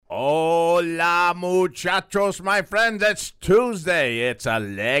Hola, muchachos, my friends. It's Tuesday. It's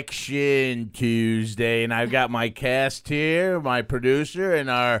Election Tuesday, and I've got my cast here, my producer, and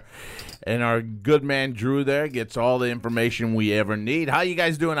our good man Drew there gets all the information we ever need. How you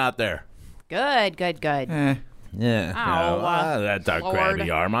guys doing out there? Good. Yeah. Oh, that's our Lord. crabby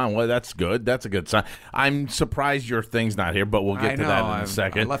Armand. Well, that's good. That's a good sign. I'm surprised your thing's not here, but we'll get to that in a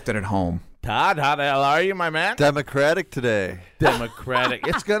second. I left it at home. Todd, how the hell are you, my man? Democratic today. Democratic.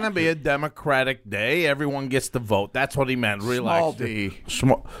 It's going to be a Democratic day. Everyone gets to vote. That's what he meant. Relax. Small D.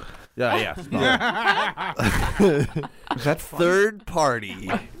 Small. Yeah. Small. Is that fun? Third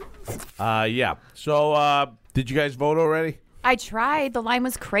party. Yeah. So, did you guys vote already? I tried. The line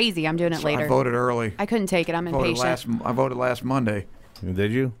was crazy. I'm doing it later. I voted early. I couldn't take it. I'm impatient. I voted last Monday.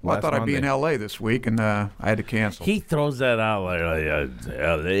 Did you? Well, I thought I'd be in Monday. L.A. this week, and I had to cancel. He throws that out like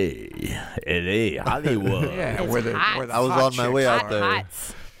L.A., Hollywood. Yeah, It's where the hot. I was hot on my way chicks out are. there. Hot.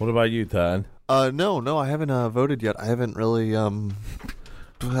 What about you, Todd? No, I haven't voted yet. I haven't really.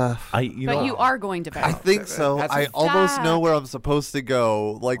 But you are going to vote. I think so. That's I a- almost Stop. know where I'm supposed to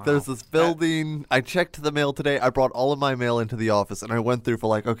go. Like, there's this building. I checked the mail today. I brought all of my mail into the office, and I went through for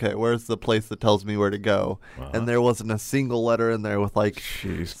like, okay, where's the place that tells me where to go? And there wasn't a single letter in there with like.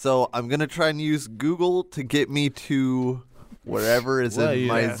 Jeez. So I'm gonna try and use Google to get me to wherever is Well, in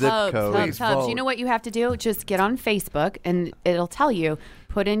my yeah. zip Tubbs, code. Tubbs, Tubbs. vote. You know what you have to do? Just get on Facebook, and it'll tell you.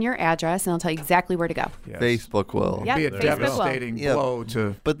 Put in your address, and it'll tell you exactly where to go. Yes. Facebook will. Yep, Be a Facebook will. devastating Yeah. blow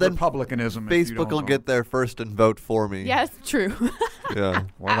to But then republicanism. if you Facebook don't will vote. get there first and vote for me. Yes, true. Yeah.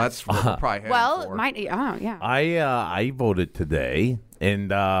 Well, that's what we're probably heading well, for. yeah. I voted today,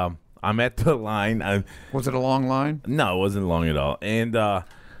 and I'm at the line. Was it a long line? No, it wasn't long at all. And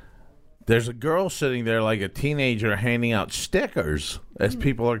there's a girl sitting there like a teenager handing out stickers as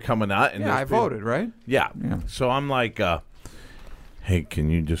people are coming out. And Yeah, there's I people- voted, right? Yeah. Yeah. So I'm like, hey, can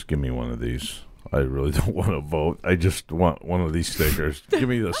you just give me one of these? I really don't want to vote. I just want one of these stickers. Give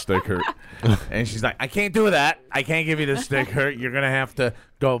me the sticker. And she's like, I can't do that. I can't give you the sticker. You're going to have to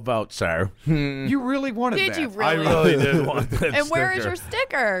go vote, sir. You really wanted Did that. you I really? really did want that sticker. And where is your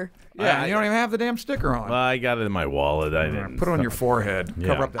sticker? Yeah, you don't even have the damn sticker on. Well, I got it in my wallet. I didn't. Put it on your forehead. Yeah.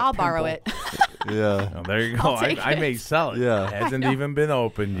 Cover up that I'll borrow pimple. it. Yeah. Oh, there you go. I'll take I it. may sell it. Yeah. It hasn't even been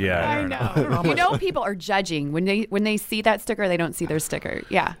opened yet. I know. You know, people are judging when they see that sticker. They don't see their sticker.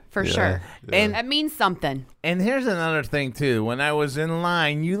 Yeah, for sure. yeah. And that means something. And here's another thing too. When I was in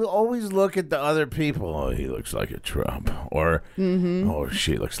line, you always look at the other people. Oh, he looks like a Trump, or oh,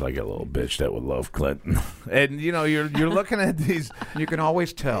 she looks like a little bitch that would love Clinton. And you know, you're looking at these. You can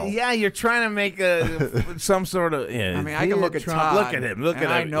always tell. Yeah, you're trying to make some sort of. Yeah, I mean, I can look at Trump. Todd. Look at him. Look and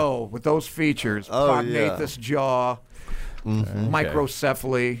at I him. know with those features, Oh, prognathous jaw,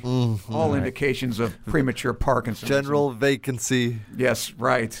 microcephaly, all indications of premature Parkinson's. General vacancy. Yes,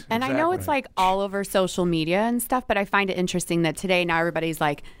 right. And I know exactly. it's like all over social media and stuff, but I find it interesting that today now everybody's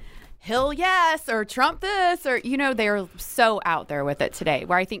like, Hill yes, or Trump this, or, you know, they're so out there with it today,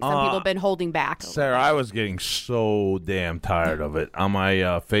 where I think some people have been holding back. Sarah, I was getting so damn tired of it. On my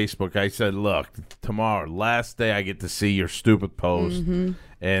Facebook, I said, look, tomorrow, last day I get to see your stupid post.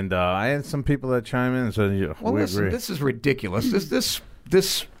 And I had some people that chime in and said, yeah, Well, we listen, agree. this is ridiculous.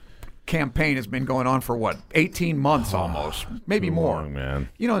 This campaign has been going on for what, 18 months almost, maybe Too more. long, man.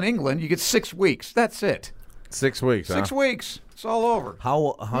 You know, in England, you get 6 weeks. That's it. 6 weeks, 6 huh? weeks. It's all over.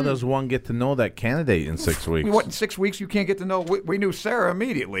 How does one get to know that candidate in 6 weeks? What, in 6 weeks you can't get to know? We knew Sarah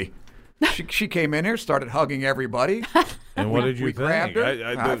immediately. She came in here, started hugging everybody. And what did you we think? grabbed her.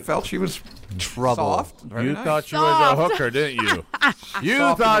 I I felt she was Trouble. soft. very you nice. thought she was a hooker, didn't you? You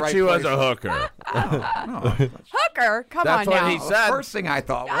Soft in thought the right she was a places. hooker. Hooker, come That's on what now. he The said. first thing I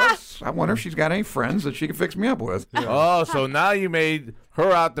thought was, I wonder if she's got any friends that she can fix me up with. Oh, so now you made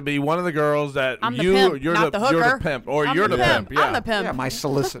her out to be one of the girls that I'm the you pimp, you're not the you're the hooker. pimp, or I'm you're the pimp. Yeah. I'm the pimp. Yeah, my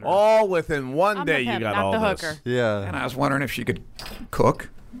solicitor. All within one I'm the day, you pimp, got not all the this. hooker. Yeah. And I was wondering if she could cook,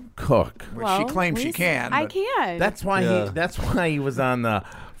 Cook. which Well, she claims at she least can. I but can. That's why Yeah. That's why he was on the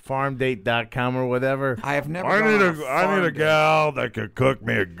farmdate.com or whatever. I have never I gone need on a I need farm a date. gal that could cook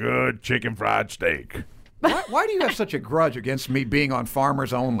me a good chicken fried steak. Why do you have such a grudge against me being on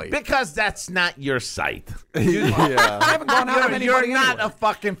Farmers Only? Because that's not your site. I Yeah. haven't gone out with You're anybody not anyway. a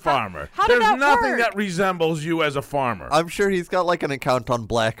fucking farmer. How did There's that nothing work? that resembles you as a farmer. I'm sure he's got like an account on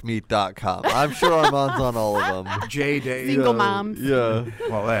blackmeat.com. I'm sure Armand's on all of them. J-Day. Single moms. Yeah.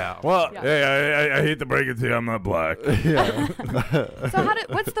 Well, yeah. Well, hey, I hate to break it to you, I'm not black. So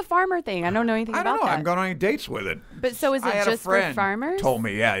what's the farmer thing? I don't know anything I about don't know. I that. haven't gone on any dates with it. But so is I it had a just for friend farmers? told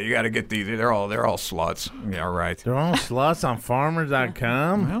me, yeah, you got to get these. They're all sluts. Yeah, right. They're all sluts on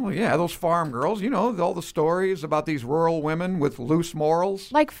farmers.com. Well, yeah, those farm girls, all the stories about these rural women with loose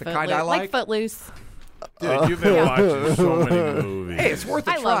morals. Like the kind I Footloose. like. Like Footloose. Dude, you've been watching so many movies. Hey, it's worth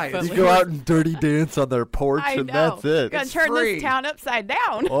a I try. love It's- Footloose. You go out and dirty dance on their porch, I and know. that's it. Gonna It's turn free. this town upside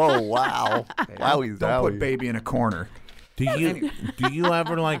down. Oh wow! Wowie Don't put zowie. baby in a corner. Do you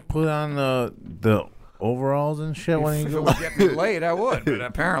ever like put on the overalls and shit when If you it go? would get me laid, I would. But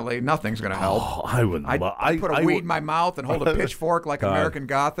apparently, nothing's going to help. Oh, I would. I'd put a weed in my mouth and hold a pitchfork like God. American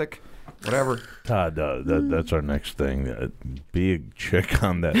Gothic. Whatever. Todd, that's our next thing. Be a chick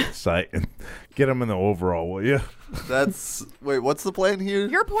on that site and get them in the overall, will you? Wait. What's the plan here?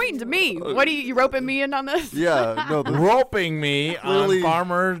 You're pointing to me. What are you roping me in on this? Yeah. No. Roping me Clearly- on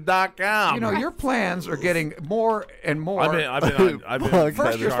farmers.com. Your plans are getting more and more. I've been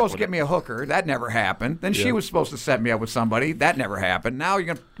First, you're supposed to get me a hooker. That never happened. Then she was supposed to set me up with somebody. That never happened. Now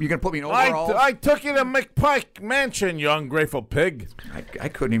you're gonna put me in overalls. I took you to McPike Mansion, you ungrateful pig. I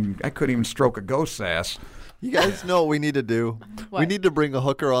couldn't even stroke a ghost sass. You guys know what we need to do? We What? need to bring a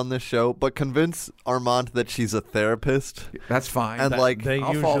hooker on this show, but convince Armand that she's a therapist, That's fine. and like They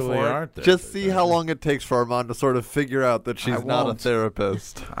I'll fall usually for it. aren't. just see how long it takes for Armand to sort of figure out that she's not a won't.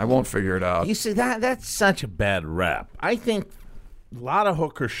 therapist. I won't figure it out. You see that's such a bad rap. I think a lot of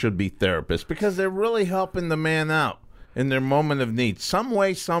hookers should be therapists because they're really helping the man out in their moment of need. Some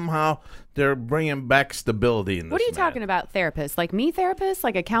way, somehow, they're bringing back stability in this What are you man. talking about, therapist? Like me, therapist?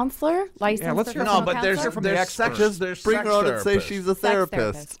 Like a counselor? Licensed Yeah, let's hear professional No, but there's counselor? from the there's experts. sex, there's Bring sex her on and say therapists. she's a Sex therapist,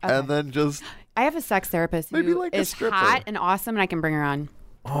 therapist. Okay. and then just I have a sex therapist Maybe who like a is stripper. hot and awesome, and I can bring her on.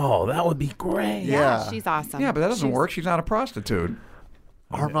 Oh, that would be great. Yeah. She's awesome. Yeah, but that doesn't She's- work. She's not a prostitute.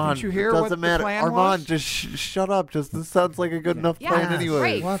 Armand. Did you hear doesn't what the matter. plan Armand, was? just shut up. Just this sounds like a good enough Yeah, plan it's anyway.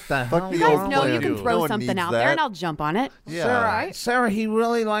 great. What the Fuck hell? the You old guys know plan. you can No throw one something needs out there, that. and I'll jump on it. Yeah. Sarah, he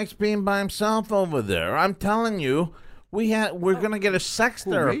really likes being by himself over there. I'm telling you, we're gonna get a sex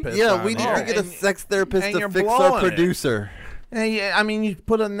therapist. Yeah, on we need here, to get a and- sex therapist and to you're fix blowing our it. producer. Yeah, I mean, you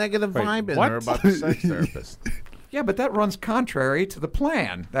put a negative vibe in what? there about the sex therapist. Yeah, but that runs contrary to the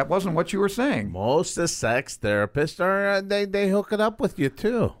plan. That wasn't what you were saying. Most of the sex therapists are they hook it up with you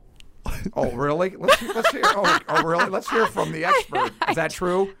too. Oh, really? Let's hear. Oh, really? Let's hear from the expert. Is that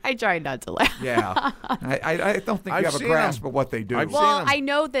true? I tried not to laugh. Yeah. I don't think I've you have a seen grasp them. of what they do. I've Well, seen 'em. I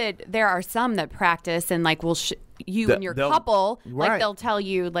know that there are some that practice and like will you Th- and your they'll- couple right. like they'll tell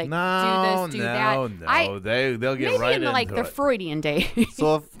you like No, do this, do no, that. no. They'll get maybe right in into like the it. Freudian days.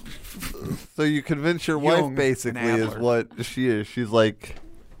 So so you convince your Jung wife basically and is Adler. what she is. She's like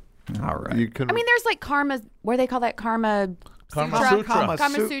All right. you can. I mean, there's like karma. Where they call that karma. Karma Sutra? Sutra.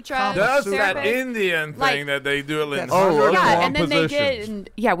 Kama Su- Sutra. Kama That's Sutra. that therapist. Indian thing Like- that they do in That's- 101 Yeah, Wrong and then they get positions. and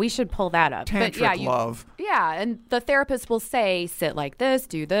yeah, we should pull that up. Tantric but yeah, you, love. yeah, and the therapist will say, sit like this,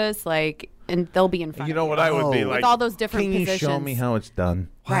 do this, like, and they'll be in front. You of know what I would be Oh. like? With all those different Can you show positions. me how it's done?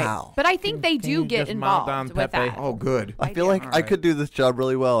 Right. Wow. But I think they Can do you get just mount involved on with Pepe? that. Oh, good. I feel like All I right. could do this job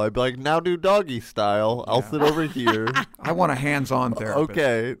really well. I'd be like, now do doggy style. I'll sit over here. I want a hands-on therapist.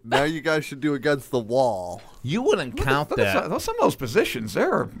 Okay, now you guys should do against the wall. You wouldn't count Look at that. some of those positions.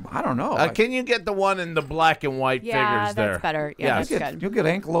 They're, I don't know. Can you get the one in the black and white Yeah, figures there? that's better. Yeah, Yes. that's good. You'll get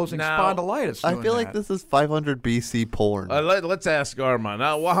ankylosing Now, spondylitis. I doing feel like that. this is 500 BC porn. Let's ask Armand.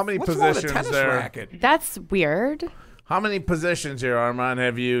 Now, well, how many What's wrong with a positions tennis there? racket? That's weird. How many positions here, Armand,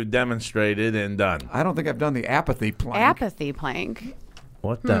 have you demonstrated and done? I don't think I've done the apathy plank. Apathy plank.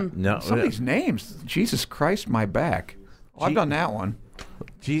 What the? No, Some of these names. Jesus Christ, my back. Oh, I've done that one.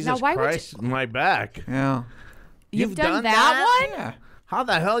 Jesus Now, why would Christ, my back. Yeah. You've done done that one? Yeah. How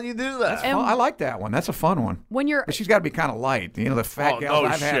the hell you do that? And- Well, I like that one. That's a fun one. When you're But she's got to be kind of light. You know, the fat Oh, gals no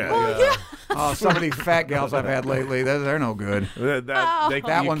I've shit. had. Well, yeah. Oh, some of these fat gals I've had lately, they're no good. That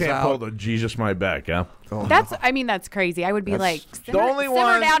That you one's can't out. pull the Jesus my back, huh? Oh, That's I mean that's crazy. I would be like simmer, only simmer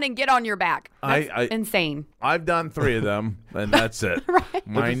one- down and get on your back. That's I- insane. I've done 3 of them, and that's it. Right.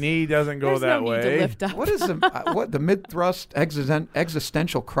 My knee doesn't go There's that no need way. to lift up. What is the mid-thrust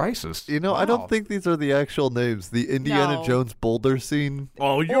existential crisis? You know, I Wow. don't think these are the actual names. The Indiana No. Jones boulder scene.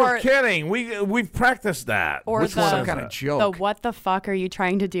 Oh, you're Or- kidding. We've practiced that. Or Which the, one? Some kind of the joke. what the fuck are you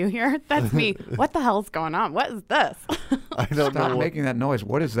trying to do here? That's me. What the hell's going on? What is this? I don't Stop know. making that noise.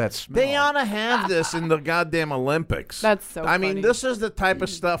 What is that smell? They ought to have this in the goddamn Olympics. That's so I mean, funny. this is the type of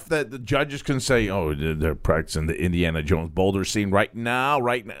stuff that the judges can say, oh, they're practicing the Indiana Jones boulder scene right now.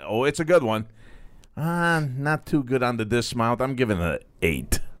 Oh, it's a good one. Not too good on the dismount. I'm giving it an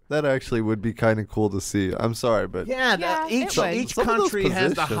 8. That actually would be kind of cool to see. I'm sorry, but Yeah, Yeah, each it would. each Some of those country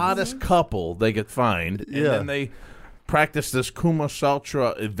has the positions. hottest couple they could find, and Yeah. then they practice this Kama Sutra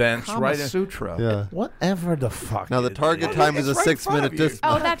events, Kama right? Sutra. Yeah. Whatever the fuck. Now the it target is. time is a It's right in 6 front minute of you. distance.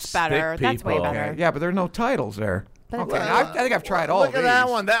 Oh, that's better. Stick That's way people. better. Okay. Yeah, but there are no titles there. But Okay, it's- I think I've tried all Look of at these. that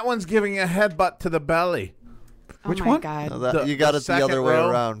one. That one's giving a headbutt to the belly. Which oh my one? God. No, that- The- you got the it the other second way row.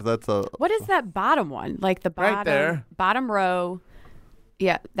 around. That's a. What is that bottom one? Like the bottom, Right there. bottom row.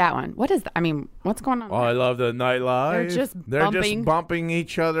 Yeah, that one. What is that? I mean, what's going on? Oh, I love the nightlife. They're just bumping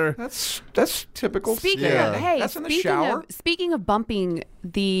each other. That's typical. Speaking Yeah. of, hey, That's in the speaking shower. speaking of bumping,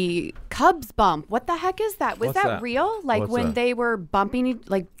 the Cubs bump. What the heck is that? Was What's that that? real? Like What's when that? they were bumping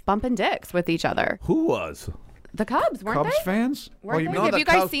dicks with each other. Who was? The Cubs, weren't Cubs they? fans? Weren't you they? mean Have the you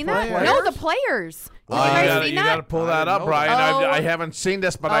guys Cubs seen that? players? No, the players. Oh, Have you guys gotta, seen you that? gotta pull that I up, know Brian. that. I Oh. haven't seen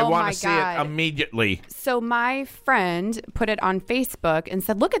this, but I Oh want my to see it God. immediately. So my friend put it on Facebook and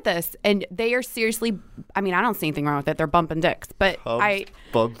said, "Look at this," and they are seriously. I mean, I don't see anything wrong with it. They're bumping dicks, but Cubs I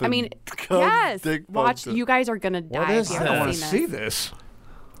bumping- mean, Cubs yes. dick Watch, bumping. you guys are gonna die is if you that? I haven't want to seen see this.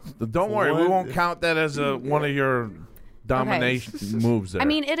 this. Don't worry, we What? won't count that as one of your domination moves there. I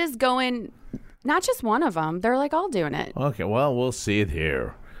mean, it is going. Not just one of them. They're like all doing it. okay, well, we'll see it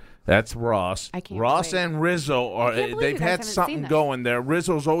here. That's Ross. I can't Ross wait. and Rizzo are. can't believe They've you guys had haven't something seen this. going there.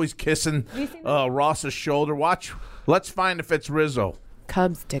 Rizzo's always kissing you seen that? Ross's shoulder. Watch. Let's find if it's Rizzo.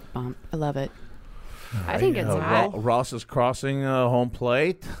 Cubs dick bump. I love it. I think it's hot. Ross is crossing home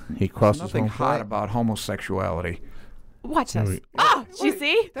plate. He crosses Nothing home hot plate. about homosexuality. Watch this. Oh, did you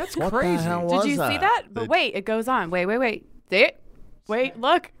see? That's What the crazy. hell Did was you see that? But wait, it goes on. Wait. See it? Wait,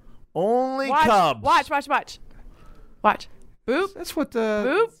 look. Only Watch. Cubs. Watch. Boop. That's what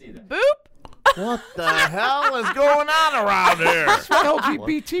the Boop. What the hell is going on around here? that's what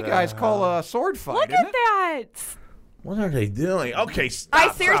LGBT guys call a sword fight, Look isn't at it? that. What are they doing? Okay, stop.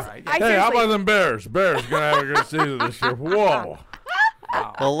 I seriously. Hey, how about them Bears? Bears gonna have a good season this year. Whoa.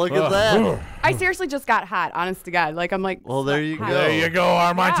 Well, look at that. I seriously just got hot, honest to God. Like I'm like. Well, there you hot. go. There you go,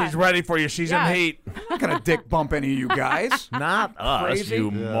 Armand. Yeah. She's ready for you. She's Yeah. in heat. I'm not gonna dick bump any of you guys. Not us, Crazy?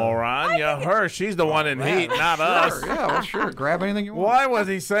 you moron. Her. She's the one in heat, not us. Sure, yeah, well, sure. Grab anything you want. Why was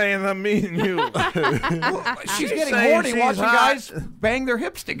he saying that me and you? She's She's getting saying horny she's watching hot. guys bang their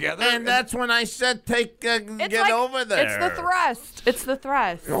hips together. And that's when I said, It's get like, over there. It's the thrust. It's the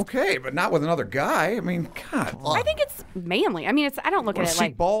thrust. okay, but not with another guy. I mean, God. I think it's manly. I mean, it's. I don't look Want at to it see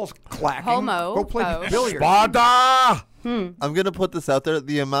like balls clacking? Homo, Go play ho. billiards. Sparta! I'm gonna put this out there.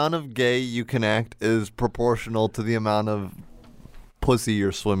 The amount of gay you can act is proportional to the amount of pussy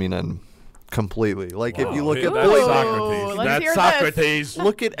you're swimming in. Completely. Like if you look at That's Ooh, Socrates. let's That's hear Socrates.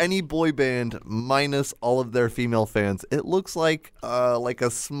 look at any boy band minus all of their female fans. It looks like a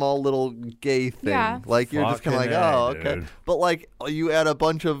small little gay thing. Yeah. Like you're just kind of like, Fucking oh, A, okay. dude. But like you add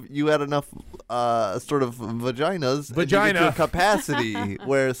enough sort of vaginas and you get to Vagina. a capacity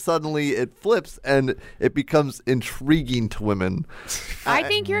where suddenly it flips and it becomes intriguing to women. I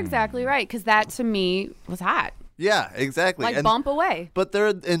think you're exactly right because that to me was hot. Yeah, exactly. Like And- bump away. But they're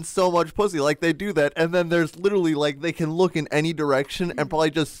in so much pussy. Like, they do that, and then there's literally, like, they can look in any direction and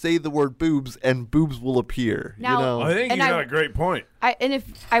probably just say the word boobs, and boobs will appear. Now- you know? I think And you I- got a great point. And if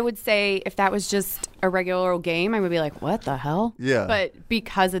I would say if that was just a regular old game, I would be like, what the hell? Yeah. But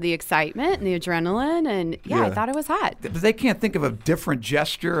because of the excitement and the adrenaline, and I Yeah. thought it was hot. But they can't think of a different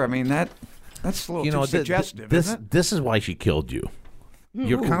gesture. I mean, that's a little too suggestive, this isn't it? this is why she killed you.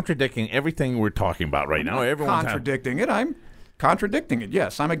 You're contradicting everything we're talking about right now. Everyone's Contradicting it. I'm contradicting it.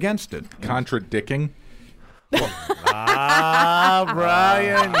 Yes, I'm against it. Contradicting.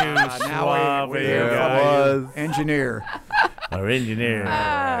 Brian, you Now sloppy we hear from guy. was. engineer, Our engineer.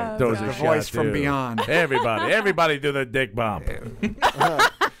 Those the are voice shot, from too. beyond. Everybody do the dick bump.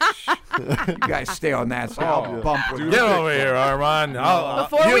 You guys stay on that. So I'll bump with Get over here, Armand.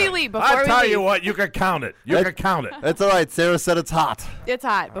 Before we leave, I'll tell you leave. what, you can count it. You can count it. It's all right. Sarah said it's hot. It's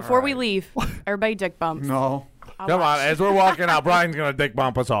hot. Before we leave, everybody dick bumps. No. I'll Come watch. on, as we're walking out, Brian's gonna dick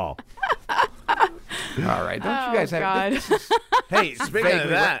bump us all. All right. Don't you guys have God. this is- Hey, speaking of Vaguely,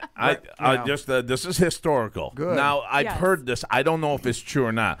 that, yeah. this is historical. Good. Now I've Yes. heard this. I don't know if it's true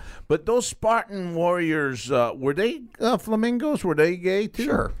or not. But those Spartan warriors were they flamingos? Were they gay too?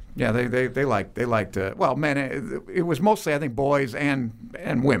 Sure. Yeah, they liked well, men. It was mostly I think boys and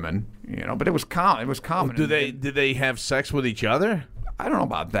women, but it was common. It was common. Did they have sex with each other? I don't know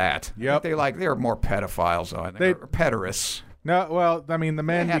about that. Yep. They were more pedophiles, though. I think They- or pederasts. No, well, I mean the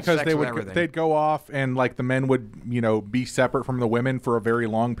men They had because sex they with would everything. they'd go off and like the men would be separate from the women for a very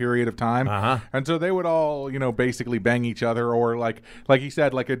long period of time, and so they would all basically bang each other or like he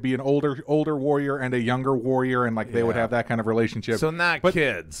said like it'd be an older warrior and a younger warrior and like they would Yeah. have that kind of relationship. So not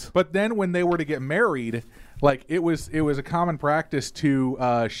kids. But then when they were to get married, like it was a common practice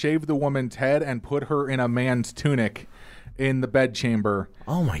to shave the woman's head and put her in a man's tunic. in the bedchamber.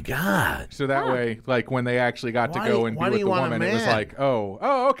 Oh my God! So that way, like when they actually got Why- to go and why be do with you the want a woman, it was man? like,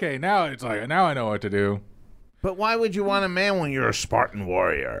 oh, okay. Now it's like now I know what to do. But why would you want a man when you're a Spartan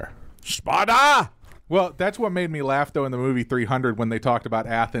warrior? Sparta! Well, that's what made me laugh, though, in the movie 300 when they talked about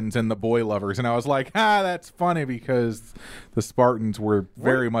Athens and the boy lovers. And I was like, that's funny because the Spartans were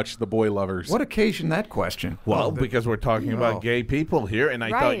very much the boy lovers. What occasioned that question? Well, because we're talking about gay people here, and I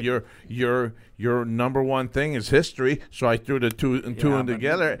thought Right. your number one thing is history, so I threw the two and but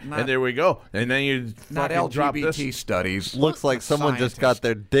together, not- and there we go. And then you not fucking drop LGBT this. studies. Looks like someone just got Scientist.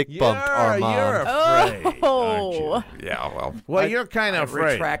 their dick bumped, You're Armand. afraid, aren't Oh. you? Yeah, well. Well, you're kind of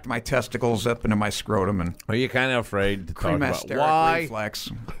afraid. Retract my testicles up into my scrotum and Are you kind of afraid to talk about premasteric reflex.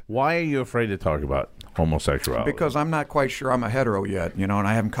 why are you afraid to talk about homosexuality? Because I'm not quite sure I'm a hetero yet, and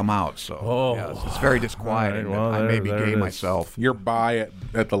I haven't come out, so it's very disquieting. All right, well, that I may be there it gay is. myself. You're bi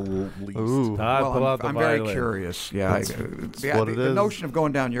at the least. Ooh. Todd, pull Well, out the I'm very violin. curious. Yeah, what it the is. notion of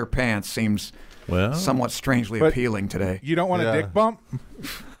going down your pants seems Well, somewhat strangely But- appealing today. You don't want Yeah. a dick bump?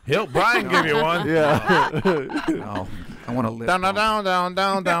 he'll Brian give you one. Yeah. No, I want to live. Down, down, down, down,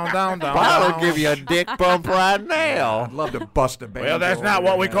 down, down, down, down. I'll give you a dick bump right now. I'd love to bust a banjo. Well, that's not over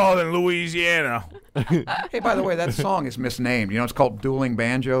what your we head. call it in Louisiana. Hey, by the way, that song is misnamed. It's called Dueling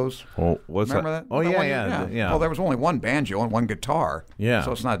Banjos. Oh, what's Remember that? Oh, That yeah, one? yeah. Well, there was only one banjo and one guitar. Yeah.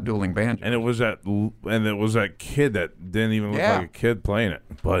 So it's not dueling banjo. And it was that kid that didn't even look Yeah. like a kid playing it,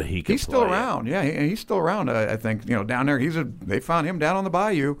 but he could He's still play it. around. Yeah, he's still around. I think down there. They found him down on the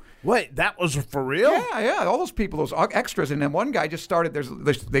bayou. Wait, that was for real? Yeah. All those people, those extras, and then one guy just started.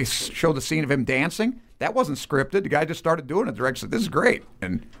 They showed the scene of him dancing. That wasn't scripted. The guy just started doing it. The director said, "This is great,"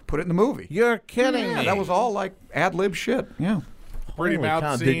 and put it in the movie. You're kidding Yeah, me. that was all like ad lib shit. Yeah. Pretty Holy mouth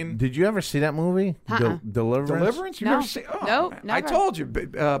cow. scene. Did you ever see that movie? Deliverance? Deliverance? You No. never see? Oh, Nope, I never. told you. Bill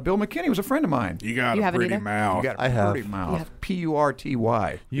McKinney was a friend of mine. You got You a haven't pretty either? mouth. You got a I have. pretty mouth. Yeah.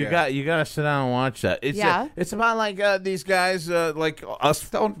 P-U-R-T-Y. You Yeah. got to sit down and watch that. It's Yeah. it's about like these guys, like us.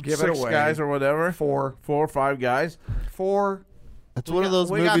 Don't give it six away. guys or whatever. Four. 4 or 5 guys. It's one of those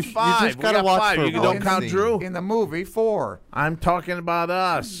we movies got 5. you just We gotta got watch 5. for You one don't count scene. Drew. In the movie, 4. I'm talking about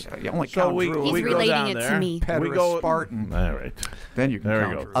us. You only So count we, Drew. He's we go relating down it to there. me. We Pederast go Spartan. All right. Then you can There count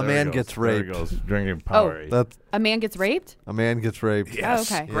we go. Drew. A There man he gets goes. There he raped. goes. Drinking Powerade. That's A man gets raped? a man gets raped.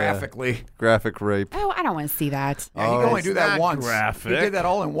 Yes, okay. graphically. Graphic rape. Oh, I don't want to see that. Yeah, he could only it's do that not once. graphic. He did that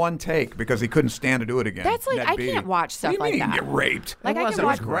all in one take because he couldn't stand to do it again. That's like, Ned I Beatty. can't watch stuff What do you like mean that. you get raped? Like, I can wasn't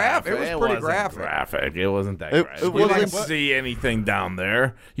watch graphic. It was pretty wasn't graphic. It wasn't that It- graphic. it You didn't wasn't- see anything down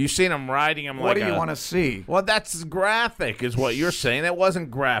there. You seen him riding him What like do you a- want to see? Well, that's graphic, is what you're saying. That wasn't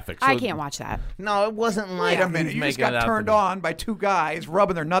graphic. So I can't watch that. No, it wasn't like Wait a minute. he's You just making it got out turned to be- on by two guys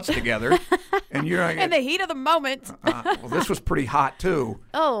rubbing their nuts together. And you're In the heat of the moment. well, this was pretty hot, too.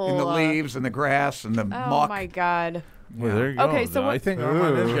 Oh. In the leaves and the grass and the Oh, muck. my God. Well, there you go. Okay, so I what- think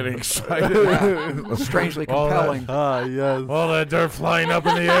Armand is getting excited. Strangely Well, compelling. Ah, yes. All that dirt flying up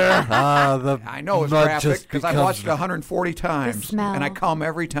in the air. The I know it's mud graphic just because I becomes- watched it 140 times. smell. And I come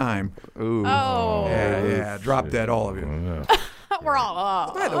every time. Ooh. Oh. Yeah, drop dead, all of you. We're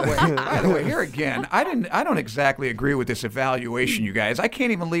all. By the way, here again, I don't exactly agree with this evaluation, you guys. I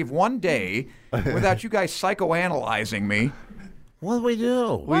can't even leave one day without you guys psychoanalyzing me. What do we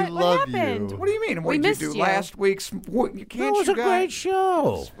do? What love happened? you. What do you mean? What We did you missed do you. last week's? What, you can't That was you a guys? great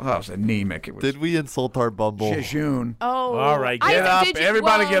show. Oh, it was anemic. It was Did we insult our Bumble? Jejune. Oh. All right, I- get up. did you-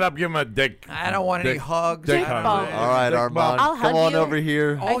 Everybody well, get up. Give him a dick. I don't want any Dick- hugs. dick I don't hug. want- All right, Dick Armand. bump. I'll Come hug on you. over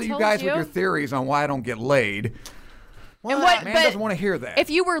here. All I you told guys you. with your theories on why I don't get laid. And what? Man but doesn't want to hear that.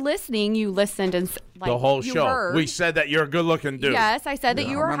 if you were listening, you listened and like The whole you show. heard. We said that you're a good-looking dude. Yes, I said that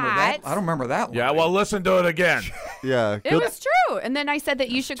you were remember hot. that. I don't remember that. Yeah, line. well, listen to it again. Yeah. It good- was true. And then I said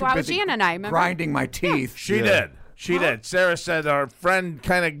that you should Too go out with busy Jan and I. Remember? grinding my teeth. She Yeah. did. She did. Sarah said our friend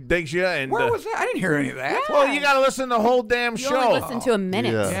kind of digs you. And Where was that? I didn't hear any of that. Well, you got to listen to the whole damn You show. only listened to a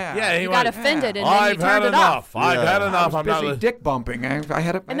minute. Yeah. Yeah, he You got went, offended and then I've you had turned it enough. off. I've Yeah. had I enough. was I'm not. busy dick bumping. I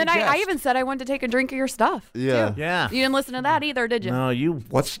had a. And then I I even said I wanted to take a drink of your stuff. Yeah. too. Yeah. You didn't listen to that either, did you? No, you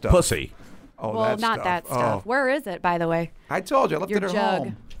What stuff? pussy. Oh, well, that not stuff. that stuff. Oh. Where is it, by the way? I told you, I left Your it at jug.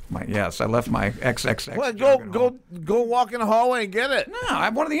 home. Yes, I left my XXX. Well, jug at go home. walk in the hallway and get it. No, I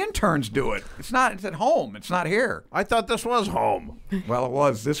have one of the interns do it. It's not. It's at home. It's not here. I thought this was home. Well, it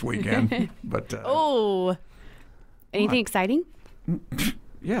was this weekend, but Oh. Anything exciting?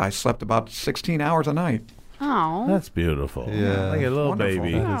 yeah, I slept about 16 hours a night. Oh. That's beautiful. Yeah. Like a little Wonderful.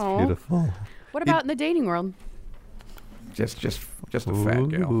 baby. That is Oh. beautiful. What about in the dating world? Just a fat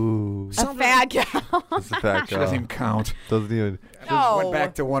gal. Ooh. A fat gal. It's a fat She doesn't girl. even count. Doesn't even. No. Went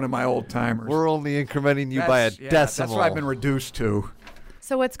back to one of my old timers. We're only incrementing you by a That's decimal. what I've been reduced to.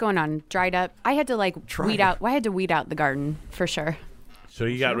 So what's going on? Dried up? I had to weed out. I had to weed out the garden for sure. So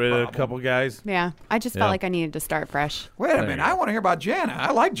you got rid of a couple guys? Yeah, I just felt like I needed to start fresh. Wait a minute. I want to hear about Jana.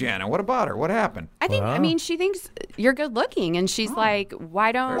 I like Jana. What about her? What happened? I think. I mean, she thinks you're good looking, and she's like,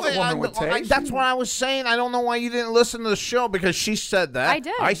 "Why don't?" There's a woman with taste. That's what I was saying. I don't know why you didn't listen to the show because she said that. I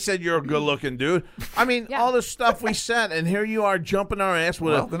did. I said you're a good-looking dude. I mean, all the stuff we said, and here you are jumping our ass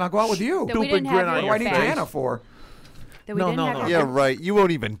with Well, then I'll go out with you. That we stupid didn't grin have on your What do I need face. Jana for? That we No, didn't no, have no. your Yeah, right. You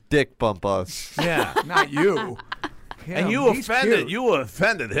won't even dick bump us. Yeah. Not you. And you He's offended. cute. You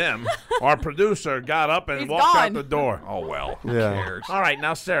offended him. Our producer got up and He's walked out gone. the door. Oh, well. Who Yeah. cares? All right,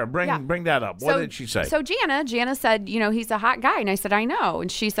 now Sarah, bring that up. What did she say? So Jana said, he's a hot guy, and I said, I know,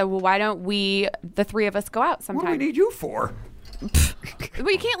 and she said, well, why don't we, the three of us, go out What do sometime? we need you for?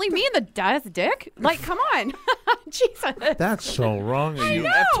 Well, you can't leave me in the dust, Dick. Like, come on, Jesus. That's so wrong of you. know,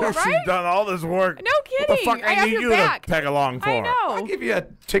 After right? she's done all this work. No What the kidding. fuck I have need your you back. to tag along for? I know. I'll give you a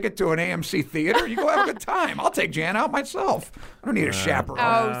ticket to an AMC theater. You go have a good time. I'll take Jan out myself. I don't need a chaperone.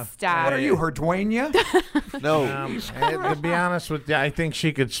 Oh, stop. What are you, her Duania? No. To be honest with you, I think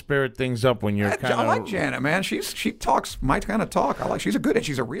she could spirit things up when you're kind I of. like Janet, man. She talks my kind of talk. She's a good and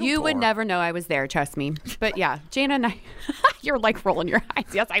she's a real. You would tour. never know I was there, trust me. But yeah, Jana and I, you're like rolling your eyes.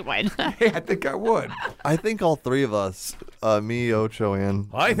 Yes, I would. Hey, I think I would. I think all three of us, me, Ocho, and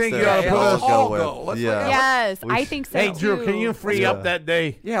I think you Sarah, ought to Yeah, put all let's us- all with. go. Let's yeah. Yes, We I sh- think so. Hey, Drew, can you free up that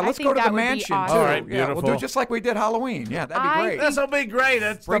day? Yeah, let's think go to that the would be mansion awesome. too. All right, Yeah, we'll beautiful. do just like we did Halloween. Yeah, that'd be I great. This will be great.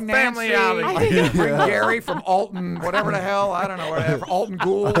 It's Bring the family Nancy, outing. bring Gary from Alton, whatever the hell. I don't know, whatever. Alton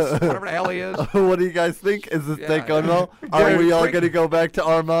Ghouls, whatever the hell he is. What do you guys think? Is this Yeah, thing going yeah. well? Are Gary, we all bring- going to go back to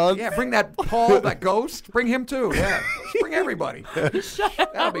Armand? Yeah, bring that Paul, that ghost. Bring him too. Yeah, just bring everybody.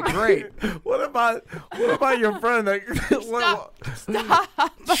 That'll be great. What about your friend? Shit, what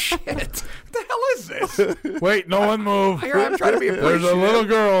the hell is this? Wait, no one move. Here I'm trying to be There's appreciative. a little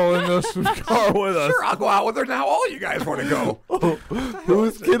girl in this car with us. Sure, I'll go out with her now. All you guys want to go.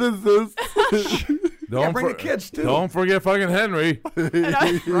 Whose kid is this? Don't bring the kids, too. Don't forget fucking Henry.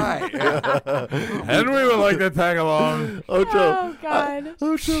 Right. Yeah. Henry would like to tag along. Ocho. Oh, God.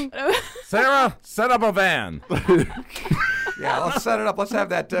 Ocho. Sarah, set up a van. Yeah, let's set it up. Let's have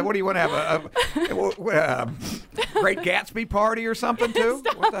that. What do you want to have? A Great Gatsby party or something, too?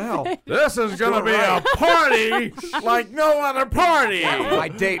 What the hell? This is going to be a party like no other party. My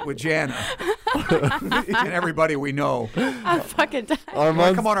date with Jana. And everybody we know. I'm fucking done. Want to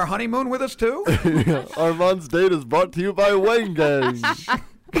Armand's, come on our honeymoon with us, too? Armand's date is brought to you by Wayne Gang.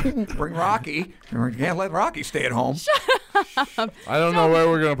 Bring Rocky. We can't let Rocky stay at home. I don't know where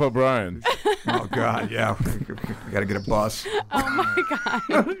we're going to put Brian. Oh, God, yeah. We got to get a bus. Oh, my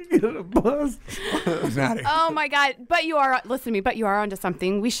God. Get a bus. He's not here. Oh, my God. But you are, listen to me, but you are onto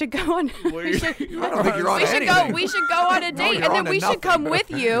something. We should go on. We should, I don't think you're on we should go. anything. We should go on a date, you're and on then to we should come nothing.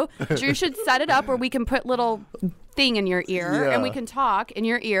 with you. Drew should set it up where we can put little thing in your ear, and we Yeah. can talk in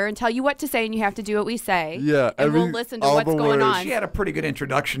your ear and tell you what to say, and you have to do what we say. Yeah, and we'll every- listen to all what's the going words. on. She had a pretty good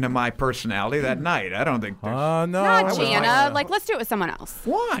introduction to my personality that night. I don't think there's... No. Not was Jana. like- Like, let's do it with someone else.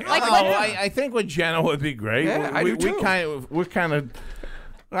 Why? Like, Oh, what- I think with Jana would be great. Yeah, I do too. We're kind of.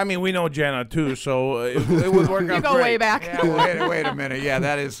 I mean, we know Jana too, so it would work out. You go great. way back. Yeah, wait a minute. Yeah,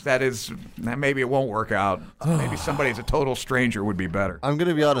 that is. Maybe it won't work out. Maybe somebody's a total stranger would be better. I'm going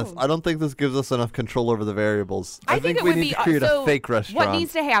to be honest. I don't think this gives us enough control over the variables. I think it we would need be to create so a fake restaurant. What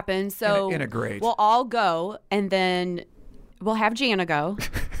needs to happen? So Integrate. We'll all go, and then we'll have Jana go,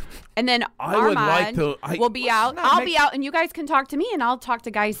 and then I would like Armand to- will be out. not I'll make- be out, and you guys can talk to me, and I'll talk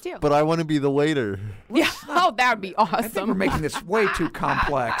to guys too. But I want to be the waiter. Yeah. Oh, that would be I think we're awesome. making this way too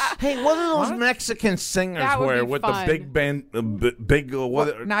complex. Hey, what do those Mexican singers That would wear be with fun. the big band? Big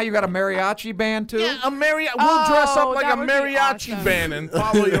what? Now you got a mariachi band too. Yeah, a we'll dress up Oh, like that a would be mariachi awesome. band and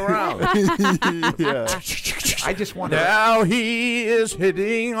follow you around. Yeah. I just want to. Now he is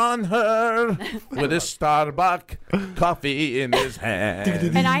hitting on her with his Starbucks coffee in his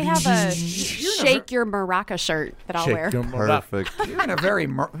hand. And I have a shake your maraca shirt that I'll wear. Perfect. You're in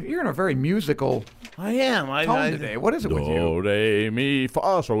a very musical I am. tone today. What is it with you? Do, re, mi,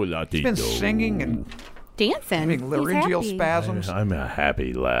 fa, sol, la, ti, You've been do. singing and Dancing. having He's laryngeal happy. spasms. I'm a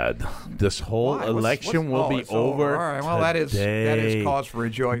happy lad. This whole Why? election will be it's over. All right. Well, that is today. cause for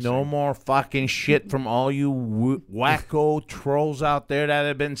rejoicing. No more fucking shit from all you wacko trolls out there that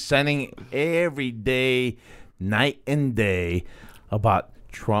have been sending every day, night and day, about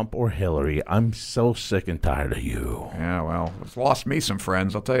Trump or Hillary. I'm so sick and tired of you. Yeah. Well, it's lost me some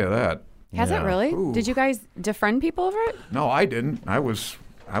friends. I'll tell you that. Has it Yeah. really? Ooh. Did you guys defriend people over it? No, I didn't. I was.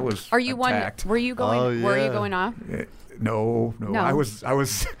 Are you attacked. one? Were you going? Oh, Were you yeah. going off? No. No. I was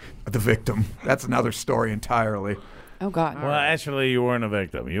the victim. That's another story entirely. Oh God. Well, actually, you weren't a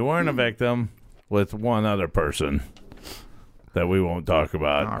victim. You weren't a victim with one other person that we won't talk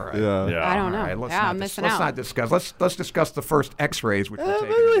about. All right. Yeah. I don't know. All right, let's Yeah, not I'm missing let's out. not discuss. Let's discuss the first X-rays which were taken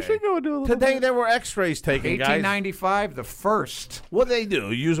Maybe we today. should go do a little Today there were X-rays taken, guys. 1895, the first. What do they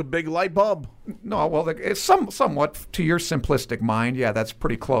do? Use a big light bulb? No, well, it's somewhat to your simplistic mind. Yeah, that's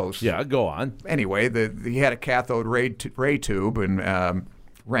pretty close. Yeah, go on. Anyway, he had a cathode ray tube and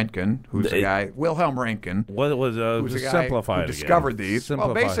Röntgen, who's the guy, Wilhelm Röntgen. What was Who's the guy simplified who discovered these? Well,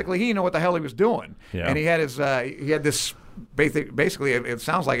 Simplified. basically, he knew what the hell he was doing, Yeah. and he had this. Basically, it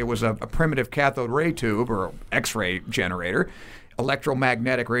sounds like it was a primitive cathode ray tube or X-ray generator,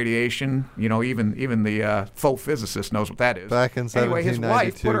 electromagnetic radiation. You know, even the faux physicist knows what that is. Back in anyway, his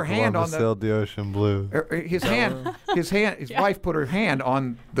wife 1792, put her hand on Columbus the sailed the ocean blue. his wife put her hand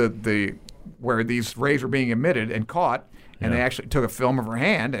on the where these rays were being emitted and caught, and they actually took a film of her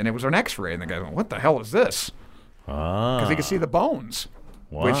hand, and it was an X-ray, and the guy went, "What the hell is this?" Because he could see the bones,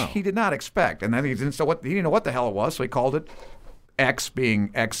 which Wow. he did not expect, and then he didn't know what the hell it was, so he called it X, being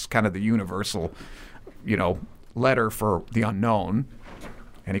X kind of the universal, letter for the unknown,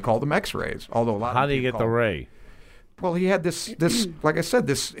 and he called them X-rays. Although a lot How of do you people get the call- ray? Well, he had this like I said,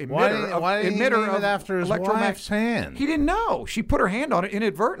 this emitter Why didn't he name of it after his wife's hand? He didn't know. She put her hand on it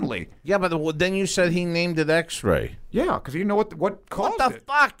inadvertently. Yeah, but then you said he named it X-ray. Yeah, because he didn't know what caused What the it.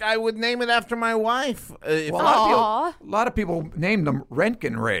 fuck? I would name it after my wife. If Well, I- a lot of people named them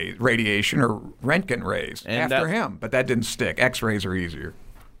Röntgen radiation or Röntgen rays And after that- him, but that didn't stick. X-rays are easier.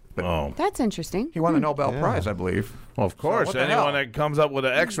 oh. That's interesting. He won the Nobel Prize, I believe. Well, of course, what the anyone hell? that comes up with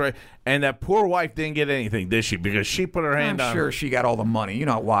an X-ray, and that poor wife didn't get anything, did she? Because she put her I'm hand on. sure she got all the money. You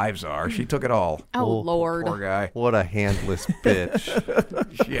know how wives are. She took it all. Oh Lord. Poor guy. What a handless bitch.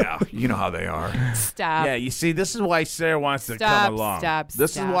 Yeah, you know how they are. Stop. Yeah, you see, this is why Sarah wants to Stop, come along.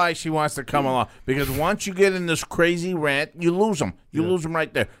 This is stop. why she wants to come along. Because once you get in this crazy rant, you lose them. You lose them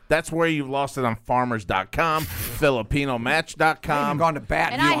right there. That's where you've lost it on farmers.com, FilipinoMatch.com, I haven't gone to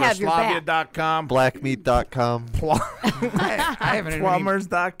bat. And I have your back. Yugoslavia.com, Blackmeat.com. I haven't even.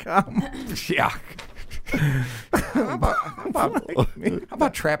 Plumbers.com. Yeah. How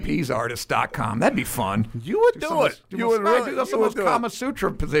about trapezeartist.com? That'd be fun. You would do it. You would really do some you of would those do Kama it.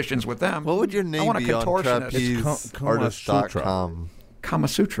 Sutra positions with them. What would your I name want a be on contortionist. trapezeartist.com? Kama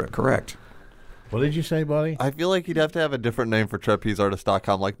Sutra, correct. What did you say, buddy? I feel like you'd have to have a different name for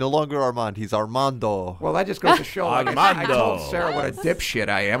trapezeartist.com. Like, no longer Armand, he's Armando. Well, that just goes to show. Like, I Armando. told Sarah what a dipshit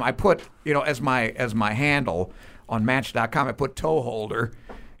I am. I put, as my handle on Match.com, I put toe holder,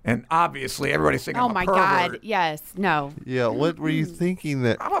 and obviously everybody's thinking Oh I'm a my pervert. God. Yes. No. Yeah, what were you thinking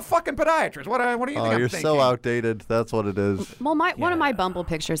that... I'm a fucking podiatrist. What do you think Oh, I'm you're thinking? so outdated. That's what it is. Well, one of my Bumble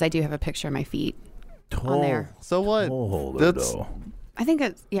pictures, I do have a picture of my feet on there. So what? Holder, That's though. I think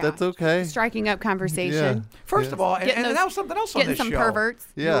it's That's okay. Striking up conversation. First of all, and Getting those- that was something else on Getting this some show. perverts.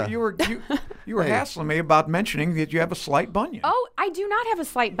 Yeah. You were hassling me about mentioning that you have a slight bunion. Oh, I do not have a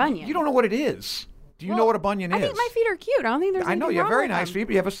slight bunion. You don't know what it is. Do you know Well, what a bunion I is? think my feet are cute. I don't think there's I know anything you have wrong very with nice them. feet,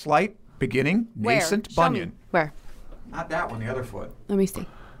 but you have a slight beginning Where? nascent Show bunion. Me. Where? Not that one, the other foot. Let me see.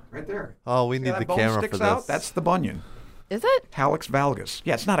 Right there. Oh, we See need how the that bone camera sticks for out? this. That's the bunion. Is it? Hallux valgus.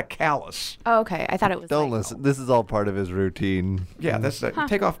 Yeah, it's not a callus. Oh, okay. I thought it was. Don't like, listen. This is all part of his routine. Yeah, that's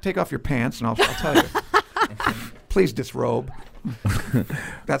take off your pants and I'll tell you. Please disrobe.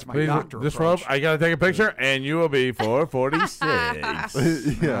 That's my doctor This approach. rope, I gotta take a picture, and you will be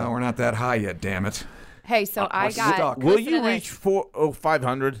 446. No, we're not that high yet, damn it. Hey, so I what's got. stuck? Will listen you to this. reach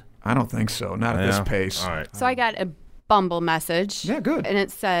 500? I don't think so. Not at this pace. All right. So I got a Bumble message. Yeah, good. And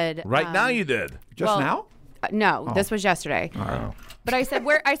it said. Right now, you did. Just well, now? No, this was yesterday. But I said,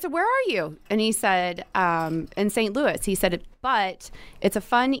 where are you? And he said, in St. Louis. He said, but it's a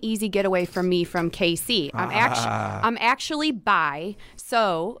fun, easy getaway from me from KC. I'm actually bi,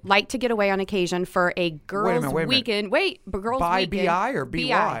 so like to get away on occasion for a girls' wait a minute. weekend. girls' Bi, weekend. B-I or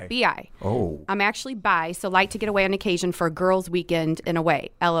B-Y? B-I. Oh. I'm actually bi, so like to get away on occasion for a girls' weekend and away.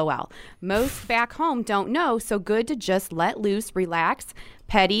 LOL. Most back home don't know, so good to just let loose, relax,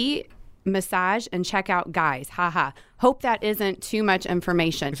 petty, massage, and check out guys. Haha. Hope that isn't too much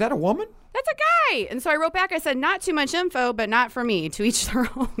information. Is that a woman? That's a guy. And so I wrote back, I said, not too much info, but not for me. To each their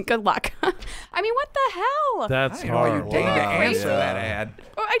own. Good luck. I mean, what the hell? That's I didn't know why you hard. deigned to answer Yeah. that ad.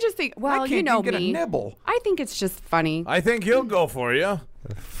 Oh, I just think, well, I can't you know even get me. a nibble. I think it's just funny. I think he'll go for you.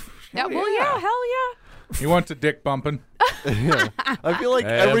 Yeah, well, yeah, hell yeah. He wants a dick bumping. I feel like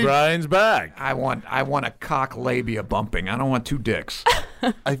And every Brian's back. I want a cock labia bumping. I don't want two dicks.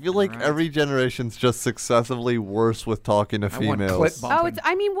 I feel like every generation's just successively worse with talking to I want females. clit bumping. Oh, it's,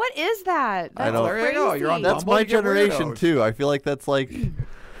 I mean, what is that? That's know. There you go. You're on crazy. That's Bumble, my you get generation weirdos. too. I feel like that's like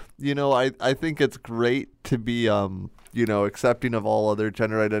I think it's great to be accepting of all other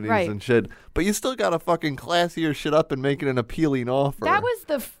gender identities Right. and shit, but you still gotta fucking classy your shit up and make it an appealing offer. That was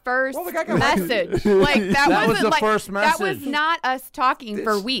the first Well, the guy got- message. Like that, That was wasn't the like, first That was message. not us talking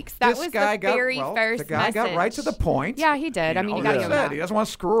for weeks. That This was guy the very first the guy got message. right to the point. Yeah, he did. I mean, you know, gotta that's give him it. that. He doesn't want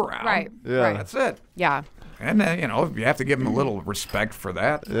to screw around. Right. Yeah. Right. That's it. Yeah. And then, you have to give him a little respect for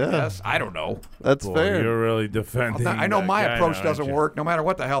that. Yeah. Yes, I don't know. That's Boy, fair. you're really defending. I know that my guy, approach aren't doesn't you? work no matter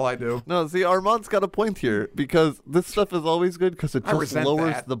what the hell I do. No, see, Armand's got a point here because this stuff is always good because it I just resent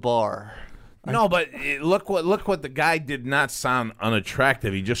lowers that. the bar. No, but look what the guy did not sound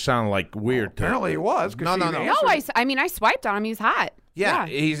unattractive. He just sounded like weird. to Apparently he was. 'Cause No, she no, no. answered- No, I mean, I swiped on him. He was hot. Yeah,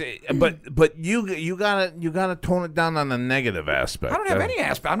 he's but you gotta tone it down on the negative aspect. I don't have any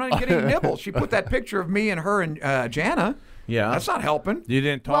aspect. I'm not even getting nibbles. She put that picture of me and her and Jana. Yeah, That's not helping. You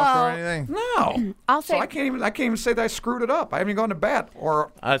didn't talk Well- or anything. No. I'll So say- I can't even say that I screwed it up. I haven't even gone to bat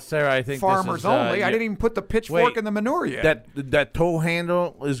or Sarah, I think farmers this is, only. I yeah. didn't even put the pitchfork Wait, in the manure yet. That toe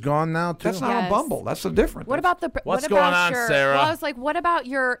handle is gone now too. That's not on Yes. Bumble. That's the difference. What about the? What's what going about on, your, Sarah? Well, I was like, what about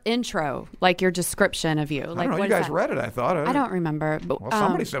your intro? Like your description of you? I Like, don't know. what You is guys that? read it, I thought. I don't remember. But, Well,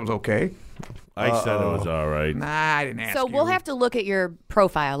 somebody said it was okay. I said it was all right. Nah, I didn't ask So you. we'll have to look at your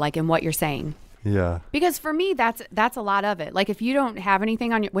profile, like in what you're saying. Yeah. Because for me, that's a lot of it. Like if you don't have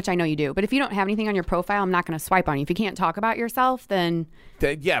anything on your, which I know you do, but if you don't have anything on your profile, I'm not going to swipe on you. If you can't talk about yourself, then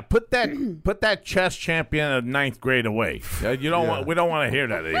Yeah, put that chess champion of 9th grade away. You don't want. We don't want to hear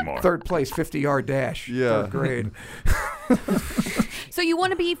that anymore. Third place, 50-yard dash. Yeah. Third grade. so you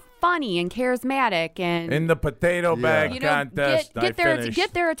want to be funny and charismatic and In the potato bag you know contest, get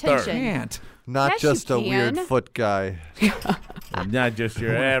their attention. Can't. Not Yes, you just a weird can. foot guy. Not just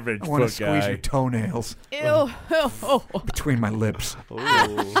your average I want to foot squeeze guy. your toenails Ew. between my lips.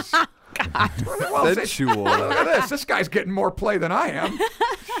 Oh. Well, Sensual. look at this. This guy's getting more play than I am.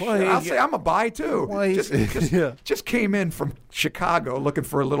 I'll say I'm a buy too. Just came in from Chicago looking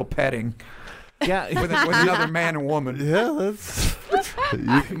for a little petting Yeah, with another man and woman. Yeah, that's.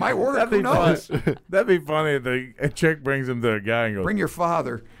 It might work. that'd Who be knows? fun. That'd be funny if a chick brings him to a guy and goes, Bring your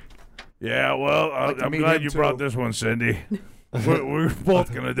father. "Yeah, well, like to I'm meet glad him you too." brought this one, Cindy. we're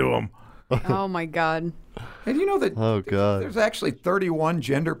both gonna do them." Oh my God. And you know that Oh, God. there's actually 31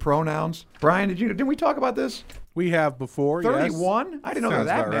 gender pronouns. Brian, didn't we talk about this? We have before. yes. 31? I didn't know there were Sounds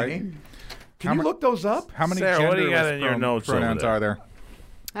that about many. right. Can you look those up? How many Sarah, what do you got genderless in your notes over pronouns there? are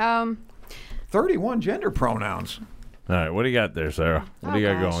there? 31 gender pronouns. All right, what do you got there, Sarah? What do you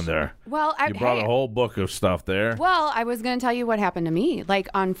got gosh. going there? Well, You brought a whole book of stuff there. Well, I was going to tell you what happened to me, like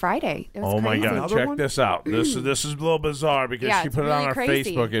on Friday. It was Oh my crazy. God! Another Check one? this out. This is a little bizarre because Yeah, she it's put it on really our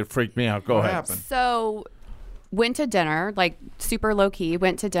crazy. Facebook. It freaked me out. Go What ahead. happened? So, went to dinner, like super low key.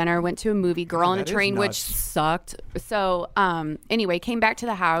 Went to dinner. Went to a movie. Girl on a that is Train, which nuts. sucked. So, anyway, came back to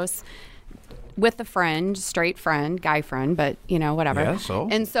the house with a friend, straight friend, guy friend, but whatever. Yeah, so?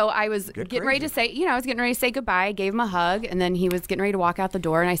 And so I was Get getting ready to crazy. say, I was getting ready to say goodbye. I gave him a hug, and then he was getting ready to walk out the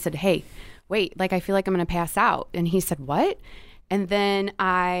door, and I said, "Hey, wait, like I feel like I'm going to pass out." And he said, "What?" And then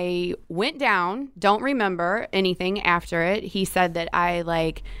I went down, don't remember anything after it. He said that I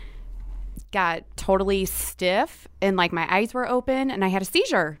got totally stiff and like my eyes were open and I had a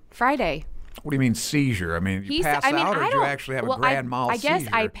seizure Friday. What do you mean seizure? I mean, you He said, pass out, or I did you don't- actually have well, a grand mal I guess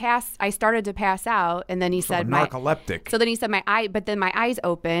seizure? I started to pass out, and then he So a said narcoleptic. So then he said but then my eyes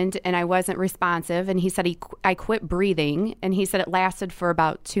opened and I wasn't responsive, and he said I quit breathing, and he said it lasted for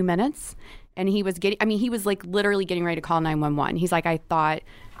about 2 minutes, and he was he was like literally getting ready to call 911. He's like, "I thought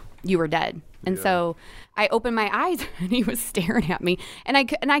you were dead." And so I opened my eyes and he was staring at me, and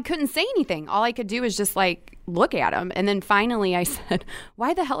I couldn't say anything. All I could do was just like look at him. And then finally I said,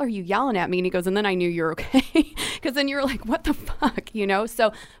 "Why the hell are you yelling at me?" And he goes, "And then I knew you're okay." Because then you're like, "What the fuck?"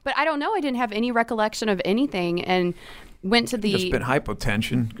 So, but I don't know. I didn't have any recollection of anything, and went to the. It's been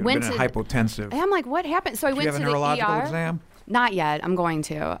hypotension. Could have Went been to- hypotensive. and I'm like, "What happened?" So I Did went you have to a neurological the ER. exam? Not yet. I'm going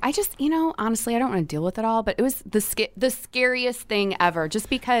to. I just, honestly, I don't want to deal with it all. But it was the scariest thing ever. Just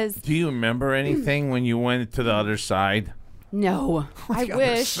because. Do you remember anything when you went to the other side? No, I the other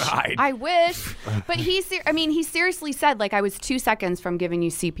wish. side? I wish. But he seriously said like I was 2 seconds from giving you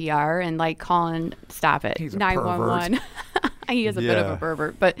CPR and like calling. Stop it. He's a 911. He is a bit of Yeah. a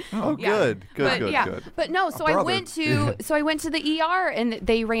pervert, but Oh, yeah. good. But, Good. yeah. Good. But no, so I brother. went to the ER and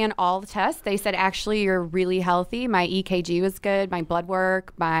they ran all the tests. They said actually you're really healthy. My EKG was good, my blood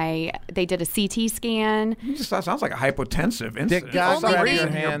work, they did a CT scan. That sounds like a hypotensive incident. God For some grab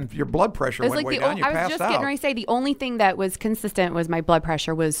reason, your hand. your blood pressure It was went like way down. You I was passed just out. getting ready to say the only thing that was consistent was my blood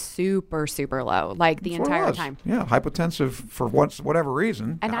pressure was super, super low, like the That's what it entire was. time. Yeah, hypotensive for whatever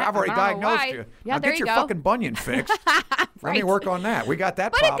reason. And I've already I don't know diagnosed why. you. Yeah, now there get you your go. fucking bunion fixed. Let me work on that. We got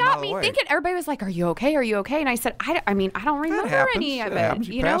that But it problem out got of the me way. thinking. Everybody was like, "Are you okay? Are you okay?" And I said, "I don't remember happens. any of It it. happens.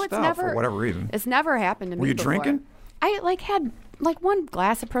 You know, passed it's out never for whatever reason. It's never happened to me. Were you before. drinking? I had one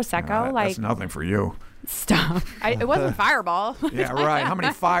glass of prosecco. That's nothing for you. Stop. It wasn't Fireball. Yeah, right. How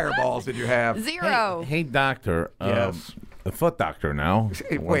many fireballs did you have? 0. Hey, doctor. Yes. A foot doctor now.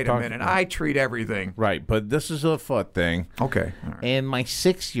 Hey, wait a minute. I treat everything. Right, but this is a foot thing. Okay. All right. And my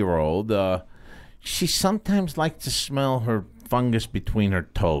 6-year-old, she sometimes likes to smell her fungus between her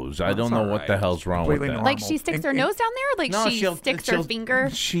toes. I don't know all what the right. hell's wrong with Completely that. normal. Like she sticks her And- nose down there. Like No, she she'll- sticks her she'll- finger.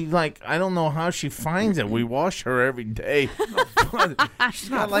 She I don't know how she finds it. We wash her every day. She's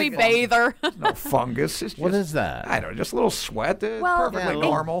got We bathe her. No fungus. It's just, What is that? I don't know. Just a little sweat. It's Well, perfectly yeah,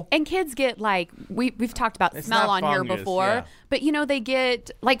 normal. And kids get like we've talked about It's smell not on here fungus, before, yeah. but they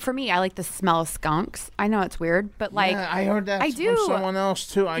get like for me, I like the smell of skunks. I know it's weird, but like Yeah, I heard that I from do. someone else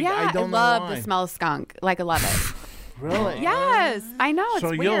too. I don't know love why. the smell of skunk. Like I love it. Really? Yes, I know it's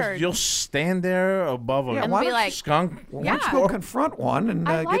So weird. you'll stand there above a And why don't you- skunk. Well, why don't you go confront one and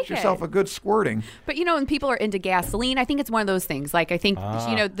I like get yourself it. a good squirting? But when people are into gasoline, I think it's one of those things. Like I think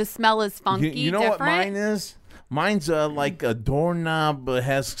the smell is funky. You know different. what mine is? Mine's like a doorknob that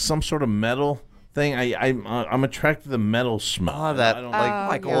has some sort of metal thing. I'm attracted to the metal smell. Ah, that I don't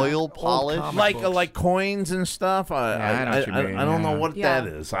like yeah. oil polish. comic like coins and stuff. I know what you mean, I don't know yeah. what Yeah. that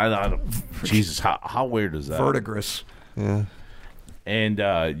is. I don't. Jesus, how weird is that? Verdigris. Yeah. And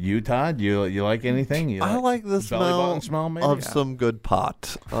you, Todd, you like anything? You I like the belly button smell, maybe? of some good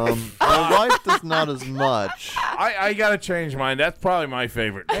pot. My wife does not as much. I gotta change mine. That's probably my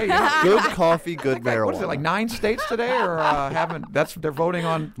favorite. Hey, Good coffee, good marijuana. what is it, like 9 states today? Or haven't? They're voting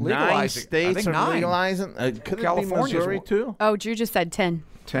on legalizing. 9 I states think are 9. legalizing. Could it be California's Missouri one. too? Oh, Drew just said 10.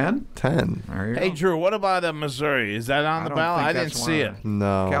 10? 10. There you Hey, go. Drew, what about Missouri? Is that on the don't ballot? think I didn't that's see one it. of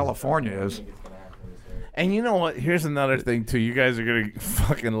No. California is. And you know what? Here's another thing too. You guys are gonna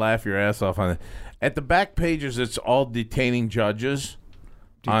fucking laugh your ass off on it. At the back pages, it's all detaining judges.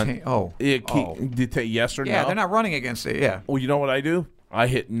 Detain yes or Yeah, no. they're not running against it. Yeah. Well, you know what I do? I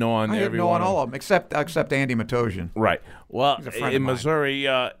hit no on I hit every no one on of all them. of them except Andy Matosian. Right. Well, He's a friend in of mine. Missouri,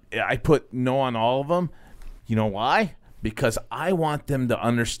 I put no on all of them. You know why? Because I want them to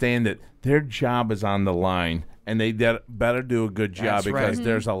understand that their job is on the line, and they better do a good job That's because right.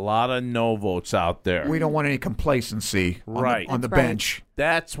 there's a lot of no votes out there. We don't want any complacency Right. on the That's right. bench.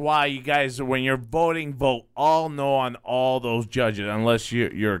 That's why you guys, when you're voting, vote all no on all those judges, unless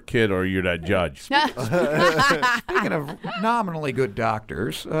you're a kid or you're that judge. Speaking of nominally good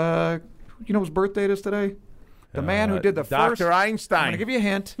doctors, you know whose birthday it is today? The man who did the first. Dr. I'm Einstein. going to give you a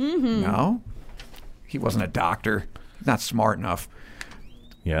hint. No, he wasn't a doctor. He's not smart enough.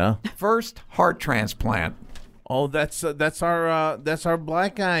 Yeah. First heart transplant. Oh, that's our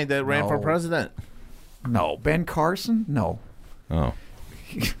black guy that ran for No. president. No, Ben Carson. No, Oh.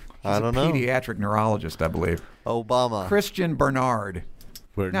 I don't know. pediatric neurologist, I believe. Obama. Christian Bernard.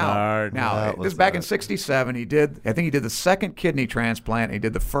 Bernard. Now, That this was is back in that. '67. I think he did the second kidney transplant. And he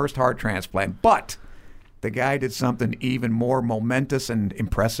did the first heart transplant. But the guy did something even more momentous and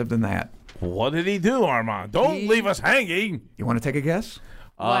impressive than that. What did he do, Armand? Don't leave us hanging. You want to take a guess?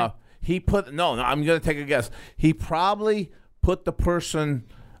 He put no. I'm going to take a guess. He probably put the person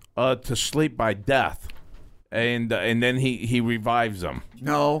to sleep by death, and then he revives them.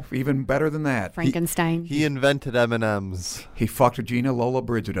 No, even better than that. Frankenstein. He invented M&Ms. He fucked Gina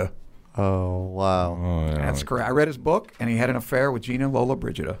Lollobrigida. Oh, wow. That's correct. I read his book, and he had an affair with Gina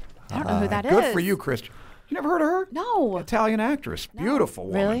Lollobrigida. I don't know who that is. Good for you, Christian. You never heard of her? No. Italian actress. Beautiful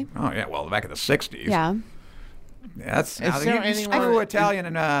woman. Really? Oh, yeah. Well, back in the 60s. Yeah. That's Is there anyone- screw Italian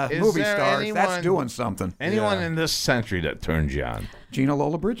and is movie there stars. That's anyone- doing something. Anyone Yeah. in this century that turns you on? Gina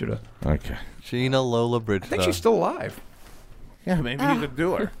Lollobrigida. Okay. Gina Lollobrigida. I think she's still alive. Yeah, maybe you could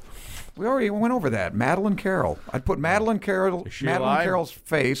do her. We already went over that. Madeline Carroll. I'd put Madeline she alive? Carroll's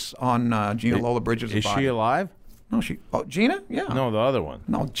face on Gina Lollobrigida's Is body. she alive? No, she. Oh, Gina? Yeah. No, the other one.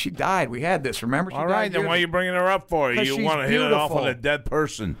 No, she died. We had this. Remember? She All died right, then years- why are you bringing her up for? 'Cause You she's want to hit it off with beautiful. a dead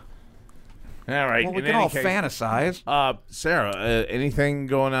person. All right. Well, we in can any all case, fantasize. Sarah, anything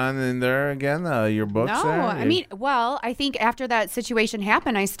going on in there again? Your books No, there? I mean, well, I think after that situation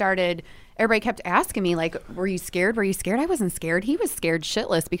happened, everybody kept asking me, like, were you scared? Were you scared? I wasn't scared. He was scared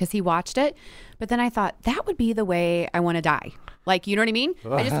shitless because he watched it. But then I thought, that would be the way I want to die. Like, you know what I mean?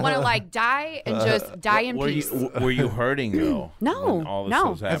 I just want to, like, die and just die in peace. Were you hurting, though? No, when all this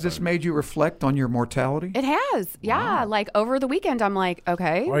no. was Has this happening? made you reflect on your mortality? It has. Yeah. Like, over the weekend, I'm like,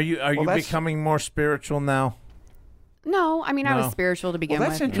 okay. Are you that's- becoming more spiritual now? No, I mean, I No. was spiritual to begin Well,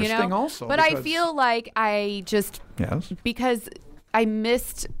 that's with. interesting you know? also, But I because- feel like I just, Yes. because I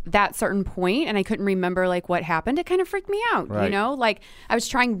missed that certain point and I couldn't remember like what happened, it kind of freaked me out. Right. You know, like I was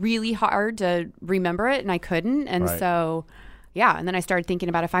trying really hard to remember it and I couldn't. And Right. so, yeah. And then I started thinking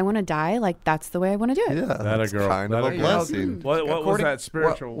about if I want to die, like that's the way I want to do it. Yeah, That a that's girl. kind That of a a girl. blessing. What was According- that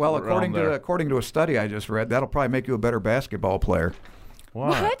spiritual? Well, according realm there? to a study I just read, that'll probably make you a better basketball player.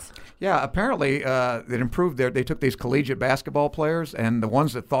 What? Yeah, apparently it improved they took these collegiate basketball players, and the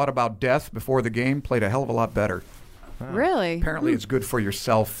ones that thought about death before the game played a hell of a lot better. Really? Apparently, it's good for your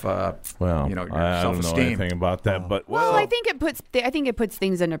self. Well, your I don't know self-esteem. anything about that, but Well, I think it puts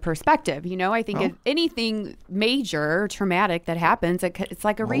things into perspective. You know, I think anything major or traumatic that happens, it's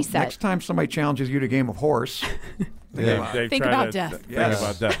like a Well, reset. Next time somebody challenges you to a game of horse, they Think try about to death. Think Yes.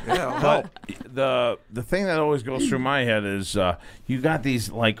 about death. Yeah, But the thing that always goes through my head is you got these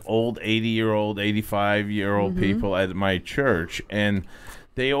like old 80-year-old, 85-year-old people at my church, and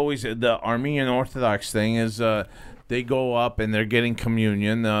they always the Armenian Orthodox thing is. They go up and they're getting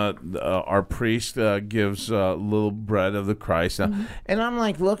communion. Our priest gives a little bread of the Christ. And I'm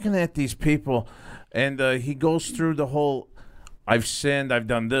like looking at these people, and he goes through the whole, I've sinned, I've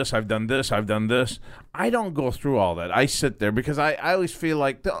done this, I've done this, I've done this. I don't go through all that. I sit there because I always feel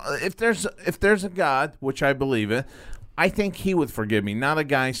like if there's a God, which I believe in, I think he would forgive me, not a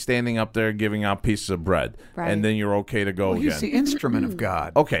guy standing up there giving out pieces of bread. Right. And then you're okay to go well, again. he's the instrument of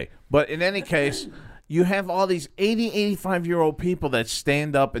God. Okay, but in any case, you have all these 80, 85-year-old people that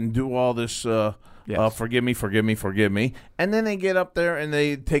stand up and do all this, Yes. forgive me, forgive me, forgive me, and then they get up there and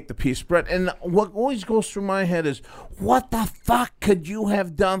they take the piece of bread. And what always goes through my head is, what the fuck could you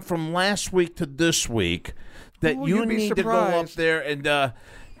have done from last week to this week that Oh, you you'd be need to go up surprised. there and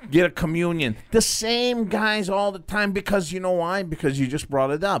get a communion? The same guys all the time, because you know why? Because you just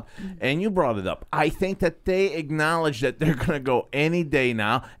brought it up, and you brought it up. I think that they acknowledge that they're going to go any day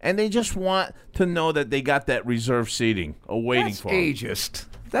now, and they just want to know that they got that reserved seating waiting That's for them. ageist.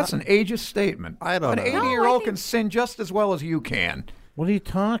 That's an ageist statement. I don't An know. 80-year-old can sin just as well as you can. What are you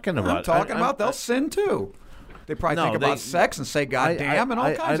talking about? I'm talking about they'll sin too. They probably No, think about they- sex and say "God damn" and all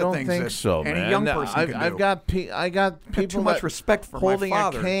kinds I don't of things think that so, any man. young No, person can I've do. got I got people too much that respect for my holding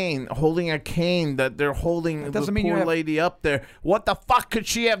father. holding a cane that they're holding the doesn't mean you poor have- lady up there. What the fuck could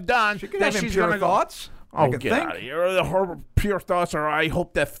she have done? She could that have she's impure gonna go- thoughts. Oh, I can get think. out of here! Her pure thoughts are, I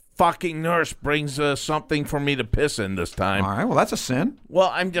hope that fucking nurse brings something for me to piss in this time. All right, well, that's a sin. Well,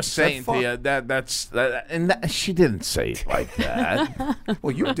 I'm just saying fuck- to you that she didn't say it like that.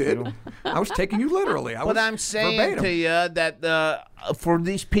 Well, you did. I was taking you literally. I But was I'm saying verbatim. to you that for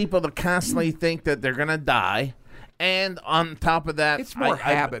these people to constantly think that they're gonna die, and on top of that, It's more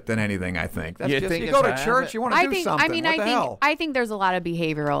habit than anything, I think. That's You just, think you it's go a to church, habit? you want to do something. What the hell? I think there's a lot of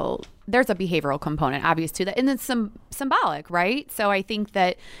there's a behavioral component obvious to that, and then some symbolic, right? So I think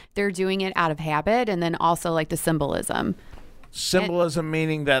that they're doing it out of habit, and then also like the symbolism. Symbolism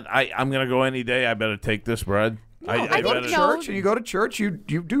meaning that I'm gonna go any day. I better take this bread. I you go think to no. church and you go to church, you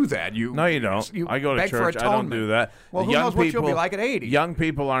do that. No, you don't. I go to beg for church. I don't atonement. do that. Well, The who young knows what you'll be like at 80? Young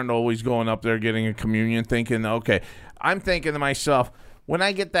people aren't always going up there getting a communion, thinking, okay. I'm thinking to myself, when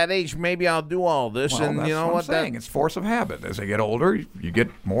I get that age, maybe I'll do all this, Well, and that's you know what I'm what? saying. It's force of habit. As they get older, you get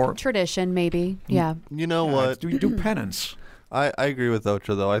more. Tradition, maybe. Yeah. You know what? You do penance. I agree with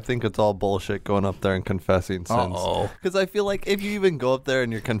Ocha, though. I think it's all bullshit going up there and confessing sins. Uh-oh. Because I feel like if you even go up there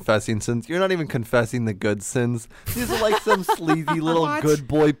and you're confessing sins, you're not even confessing the good sins. These are like some sleazy little What? good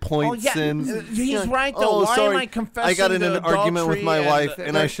boy point Oh, yeah. sins. He's You're like, right, though. Oh, Why am sorry. I confessing I got in the an argument with my adultery wife, and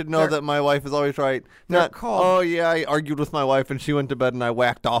and I they're- should know they're- that my wife is always right. they're Not, called- oh, yeah, I argued with my wife, and she went to bed, and I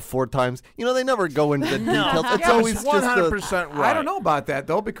whacked off 4 times. You know, they never go into the details. It's Yeah, always it's just 100% right. I don't know about that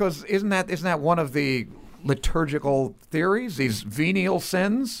though, because isn't that one of the liturgical theories? These venial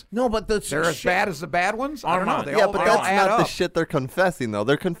sins. No, but the They're as bad as the bad ones. I don't know. Armand. They Yeah, all, but they all that's add not the up. shit they're confessing, though.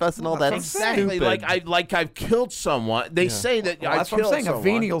 They're confessing all that that's what I'm saying. exactly stupid. like I've killed someone. They say that Well, I that's killed what I'm saying. someone. A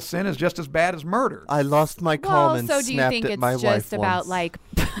venial sin is just as bad as murder. I lost my calm Well, and so do you snapped think at it's my just wife about once. like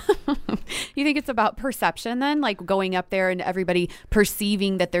you think it's about perception then, like going up there and everybody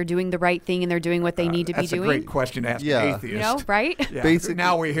perceiving that they're doing the right thing and they're doing what they need to be That's a doing? great question to ask Yeah. an atheist. You know, right? Yeah. Basically-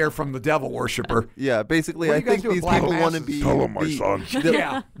 now we hear from the devil worshiper. Yeah, basically, What do I you guys think do with these black people want to masses? be Tell the,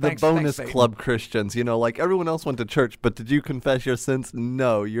 Yeah. the Thanks, bonus Satan. club Christians. You know, like everyone else went to church, but did you confess your sins?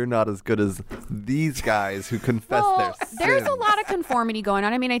 No, you're not as good as these guys who confess their sins. There's a lot of conformity going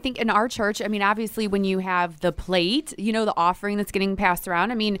on. I mean, I think in our church, I mean, obviously when you have the plate, you know, the offering that's getting passed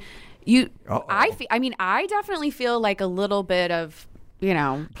around, I mean, I mean, I definitely feel like a little bit of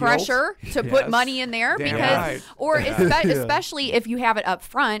pressure to put money in there Damn because, right. or especially if you have it up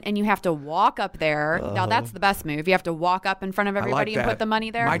front and you have to walk up there. Now that's the best move. You have to walk up in front of I like everybody and that. put the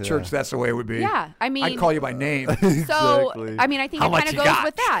money there. My church, that's the way it would be. Yeah, I mean, I'd call you by name. I'd So Exactly. I mean, I think How it much kind of you goes got?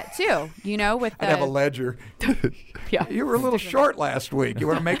 with that too. With the have a ledger. yeah. You were a little short last week. You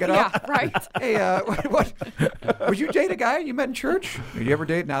want to make it up? Yeah, right. Hey, what? Would you date a guy you met in church? Did you ever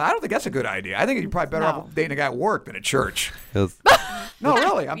date? Now, I don't think that's a good idea. I think you're probably better No. off dating a guy at work than at church. Yes. No,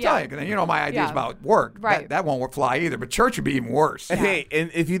 really, I'm Yeah. telling you. My ideas Yeah. about work. Right. That won't fly either. But church would be even worse. Hey, and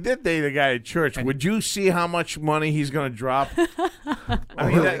if you did date a guy at church, would you see how much money he's going to drop? I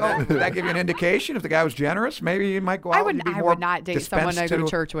mean, Would that give you an indication? If the guy was generous, maybe you might go out. I and would. be I more would not date someone dispensed to go to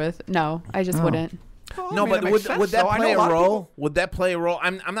church with. No, I just wouldn't. Well, no, I mean, but that makes sense, would that though. I know play a a lot of role? people- Would that play a role?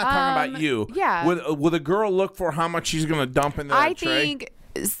 I'm not talking about you. yeah. Would a girl look for how much she's going to dump into that I tray? think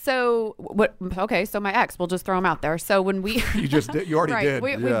so. What? Okay, so my ex. We'll just throw him out there. So when we You just did. You already right, did.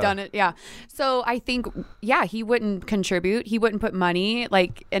 we've Yeah. done it. Yeah. So I think, he wouldn't contribute. He wouldn't put money,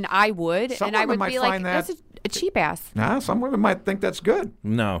 and I would, Some and I women would might be like, find that- that's a cheap ass. Nah, some women might think that's good.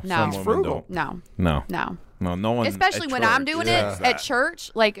 No. No. some He's women frugal. don't. No. No. No. No one. Especially at when I'm church doing does it that. at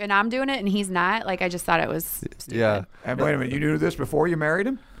church, and I'm doing it and he's not. I just thought it was stupid. Yeah. And wait a minute, you knew this before you married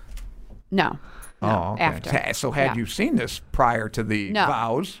him? No. Oh, okay. after. So had Yeah. you seen this prior to the No.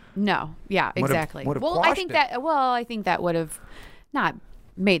 vows? No. Yeah. Would've- Exactly. would've Well, I quashed think it. that. Well, I think that would have not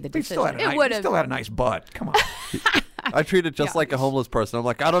made the He decision. still had a It nice, would he have. still had a nice butt. Come on. I treat it just like a homeless person. I'm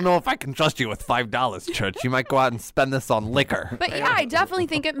like, I don't know if I can trust you with $5, church. You might go out and spend this on liquor. But yeah, I definitely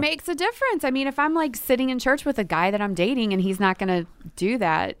think it makes a difference. I mean, if I'm sitting in church with a guy that I'm dating and he's not going to do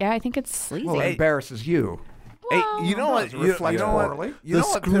that, yeah, I think it's sleazy. Well, it embarrasses you. Hey, you know what? It reflects poorly. You know The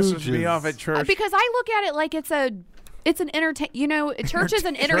what pisses me Scrooges. off at church? Because I look at it like it's an entertain. Church is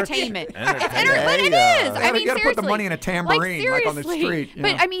an entertainment. But it Yeah. is. I mean, You gotta put the seriously. money in a tambourine, like on the seriously. street, you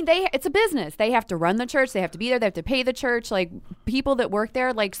But know. I mean, it's a business. They have to run the church. They have to be there. They have to pay the church. People that work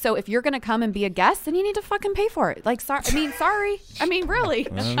there. So if you're gonna come and be a guest, then you need to fucking pay for it. Sorry. I mean, really.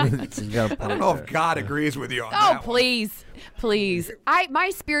 I don't know if God agrees with you on Oh, that one. please. My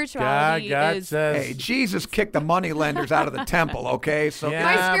spirituality God is. says. Hey, Jesus kicked the money lenders out of the temple, okay? So Yeah,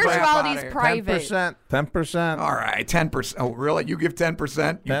 My but- spirituality is Out of here. private. 10%. All right, 10%. Oh, really? You give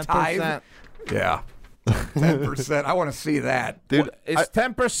 10%? You 10%. tithe? Yeah. 10%. I want to see that. Dude, It's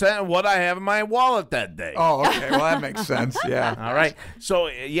 10% of what I have in my wallet that day. Oh, okay. Well, that makes sense. Yeah. All right. So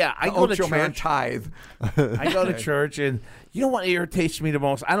yeah, I go to Ocho man church. tithe. I go to church, and you know what irritates me the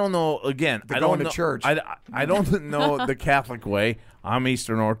most? I don't know. Again, I going don't to know. church. I don't know the Catholic way. I'm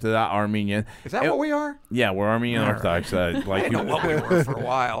Eastern Orthodox Armenian. Is that what we are? Yeah, we're Armenian Orthodox. I didn't know what we were for a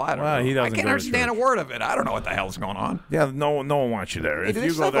while. I don't Well, know. he doesn't I can't go to understand a church. word of it. I don't know what the hell's going on. Yeah, no one wants you there. If did you they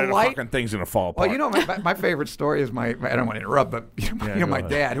go sell the there, the light? fucking thing's gonna fall apart. Well, you know, my favorite story is I don't want to interrupt, but go my ahead.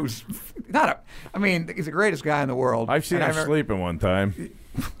 dad, who's he's the greatest guy in the world. I've seen And I him remember- sleeping one time.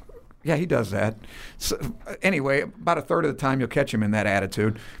 Yeah, he does that. So, anyway, about a third of the time you'll catch him in that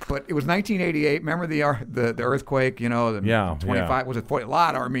attitude. But it was 1988. Remember the earthquake? The Yeah, 25 yeah. was it 40? A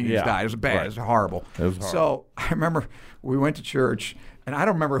lot of Armenians Yeah, died. It was bad. right. It was horrible. It was horrible. So I remember we went to church, and I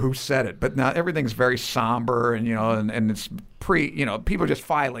don't remember who said it, but now everything's very somber, and and it's people are just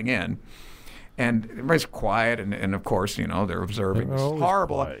filing in. And everybody's quiet, and of course, they're observing. They're It's always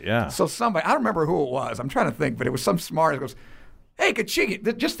horrible. quiet, yeah. So somebody, I don't remember who it was. I'm trying to think, but it was some smart who goes, "Hey,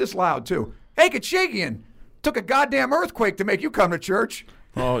 Kachigian," just this loud too. "Hey, Kachigian, took a goddamn earthquake to make you come to church."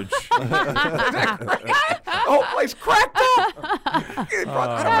 Oh, The whole place cracked up.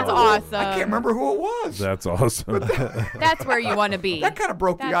 That's awesome. I can't remember who it was. that's awesome. That's where you want to be. That kind of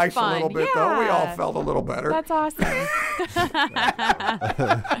broke the That's ice fun. a little bit, though. We all Yeah. felt a little better. That's awesome.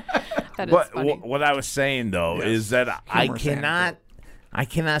 That is But funny. what I was saying though is that I Humorous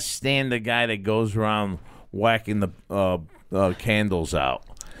cannot stand the guy that goes around whacking the candles out.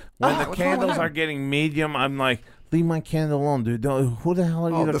 When the what's wrong with candles him? are getting medium, I'm like, leave my candle alone, dude. Who the hell are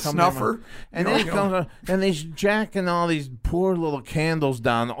you Oh, to the come snuffer? in? And You then know, he comes and he's jacking all these poor little candles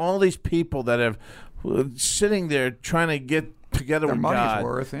down. All these people that have sitting there trying to get together Their with money's God.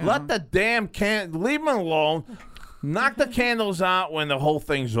 worth, yeah. Let the damn leave them alone. Knock the candles out when the whole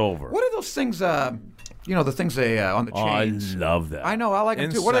thing's over. What are those things? The things they on the Oh, I chains. love that. I know. I like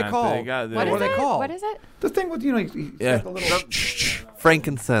them too. What are they Incense, called? got- What are is they it? called? What is it? The thing with he's Yeah. got the little.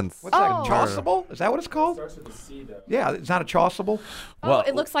 frankincense. What's that? Oh. Chasuble? Is that what it's called? Yeah, it's not a chasuble. Oh,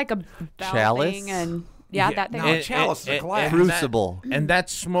 it looks like a bell Chalice? thing, and that thing. no, chalice is a glass. Crucible. And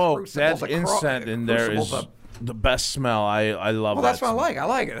that smoke, Crucible's that a incense in there is crucible's the best smell. I love Well, that. that's what I like. I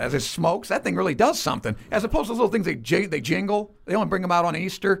like it. As it smokes, that thing really does something. As opposed to those little things they jingle. They only bring them out on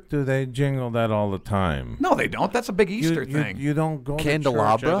Easter. Do they jingle that all the time? No, they don't. That's a big Easter thing. You don't go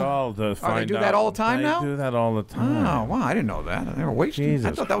Candelabra? to church at all to find do out. that all the time They now? do that all the time. Oh, wow. I didn't know that. They were wasting. Jesus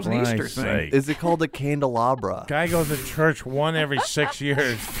I thought that was an Easter Christ's thing. sake. Is it called a candelabra? Guy goes to church one every 6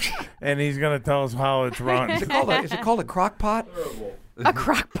 years, and he's gonna tell us how it's run. Is it called a crock pot? A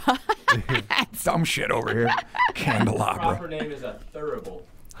crock pot. Dumb shit over here. Candelabra. Proper name is a thurible.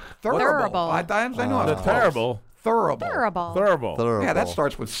 Thurible. I know The it's terrible. Thurible. Terrible. Thurible. Yeah, that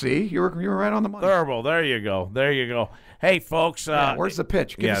starts with C. You were right on the money. Thurible. There you go. Hey, folks. Where's the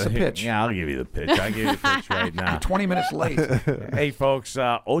pitch? Give us the pitch. Yeah, I'll give you the pitch. I'll give you the pitch right now. 20 minutes late. Hey, folks,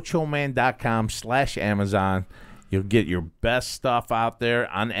 ochoman.com/Amazon. You'll get your best stuff out there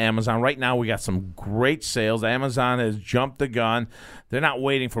on Amazon. Right now, we got some great sales. Amazon has jumped the gun. They're not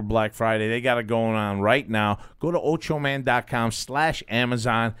waiting for Black Friday. They got it going on right now. Go to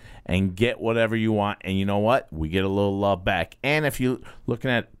ochoman.com/Amazon and get whatever you want. And you know what? We get a little love back. And if you're looking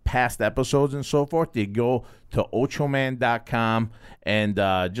at past episodes and so forth, you go to ochoman.com and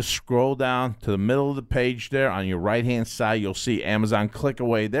just scroll down to the middle of the page there. On your right-hand side, you'll see Amazon. Click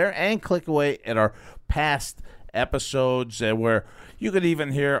away there and click away at our past episodes where you could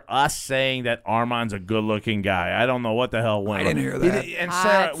even hear us saying that Armand's a good-looking guy. I don't know what the hell went on. I didn't hear that. And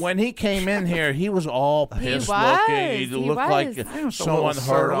Sarah, when he came in here, he was all pissed looking. He looked like someone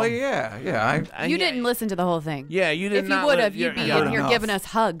hurt him. Yeah. You didn't listen to the whole thing. Yeah, you did If not. you would have, you'd be in here giving us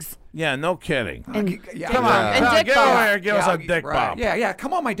hugs. Yeah, no kidding. And, Come on, and come on, dick get over bump. here and give us a dick bump. Yeah.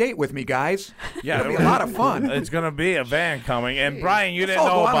 Come on my date with me, guys. Yeah, It'll be a lot of fun. It's going to be a van coming. And Brian, you Let's didn't all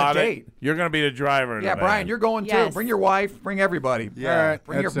know go on a about it. date. You're going to be the driver. of Yeah, the Brian, van. you're going Yes. too. Bring your wife. Bring everybody. Yeah,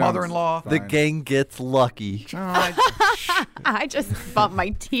 Bring that your sounds mother-in-law. The gang gets lucky. I just bumped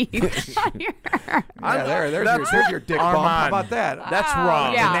my teeth. Yeah, there's your dick bump. How Armand. about that? That's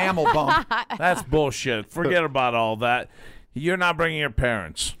wrong. yeah. Enamel bump. That's bullshit. Forget about all that. You're not bringing your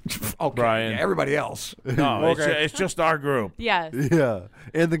parents. Okay, Brian. yeah, everybody else. No, it's just our group. Yes. Yeah.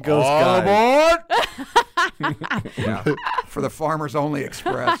 And the ghost All guy. aboard! Yeah. For the Farmers Only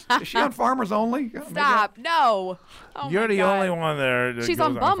Express. Is she on Farmers Only? Stop. No. Oh You're my the God. only one there. That She's goes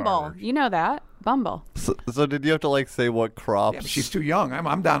on Bumble. Farmers. You know that. Bumble. So did you have to like say what crops? Yeah, but she's too young.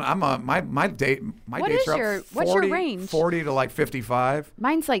 I'm down. My dates What are is up your- 40, what's your range? 40 to like 55.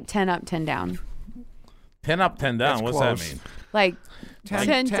 Mine's like 10 up, 10 down. 10 up, 10 down. That's What's close. that mean? Like 10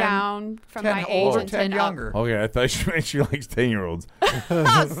 10 down from 10 my age older, and 10 10 younger. Okay, I thought she meant she likes 10-year-olds.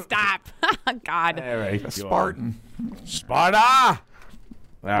 up. Stop. God. All right. go on. Spartan. Sparta!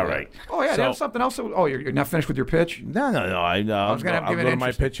 All right. Oh, yeah, So- there's something else. Oh, you're not finished with your pitch? No. I was gonna I'll give it go to my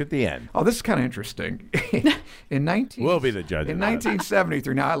interesting. pitch at the end. Oh, this is kind of interesting. In 19, We'll be the judge In of that.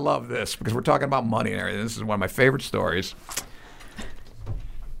 1973, now I love this because we're talking about money and everything. This is one of my favorite stories.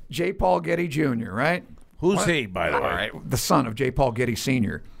 J. Paul Getty Jr., right? Who's he, by the way? All right, the son of J. Paul Getty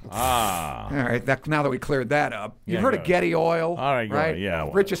Sr. Ah. All right, now that we cleared that up, you've Yeah, heard go of ahead. Getty Oil, All right, go right? ahead. Yeah,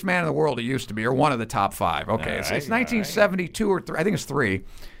 well. Richest man in the world he used to be, or one of the top 5. Okay, All it's right, 1972 or 3. I think it's 3.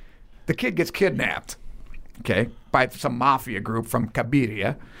 The kid gets kidnapped, okay, by some mafia group from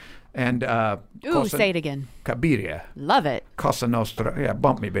Cabiria, and Ooh, say it again. Cabiria. Love it. Cosa Nostra. Yeah,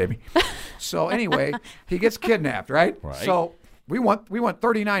 bump me, baby. So anyway, he gets kidnapped, right? Right. So we want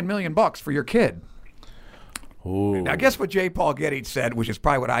 $39 million for your kid. Ooh. Now guess what J. Paul Getty said, which is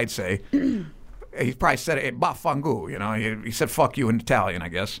probably what I'd say. He probably said it, bafangu, you know. He said fuck you in Italian, I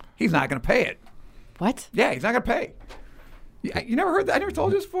guess. He's not going to pay it. What? Yeah, he's not going to pay. You never heard that? I never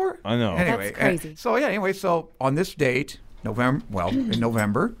told you this before? I know. Anyway, That's crazy. So on this date, in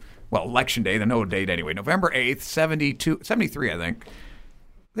November, election day, the no date anyway, November 8th, 73, I think,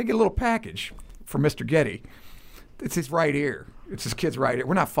 they get a little package from Mr. Getty. It's his right ear. It's his kid's right ear.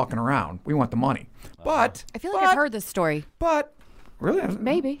 We're not fucking around. We want the money. But I feel like I've heard this story. But really,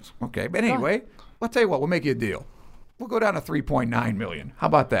 Maybe. Okay, but anyway, I'll tell you what. We'll make you a deal. We'll go down to $3.9 million. How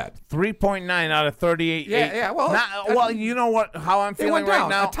about that? 3.9 out of 38. Yeah, well, well, you know what? How I'm They feeling went right down,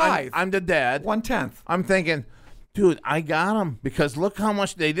 now. a tithe. I'm the dad. 1/10. I'm thinking, dude, I got him because look how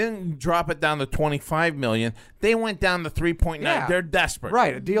much they didn't drop it down to 25 million. They went down to 3.9. Yeah. They're desperate.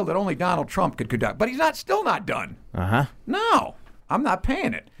 Right, a deal that only Donald Trump could conduct. But he's still not done. Uh-huh. No, I'm not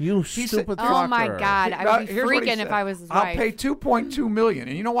paying it. You He stupid said- Oh my fucker. God. I Now, would be here's what he freaking said. if I was his I'll wife. pay $2.2 million.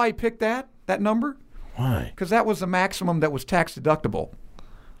 And you know why he picked that number? Why? Because that was the maximum that was tax deductible.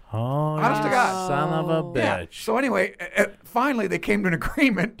 Oh, Honest to you God. son of a Yeah. bitch. So anyway, finally they came to an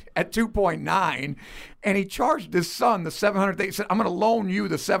agreement at 2.9, and he charged his son the $700. They said, "I'm going to loan you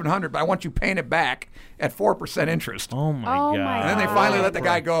the $700, but I want you paying it back at 4% interest." Oh my Oh God. my And then they finally let the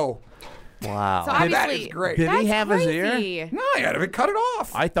guy go. Wow. So That obviously, is great. Did he that's have his ear? crazy. No, you had to cut it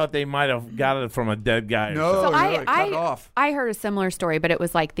off. I thought they might have got it from a dead guy. Or No. something. So really cut it off. I heard a similar story, but it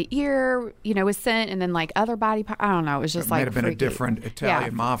was like the ear, was sent, and then like other body parts. I don't know. It was just It like might have been a freaky. different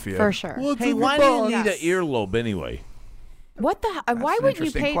Italian mafia. for sure. Hey, why do you need Yes. an earlobe anyway? What the? Why an wouldn't you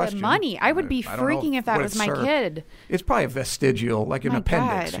interesting pay question. the money? I would be I don't know freaking if that what was it my served. kid. It's probably a vestigial, like an My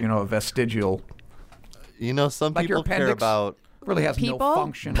appendix. God. A vestigial. Some Like your people care appendix? about Really has People? no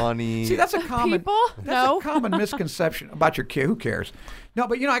function. money. See, that's a common People? That's No. a common misconception about your kid. Who cares? No,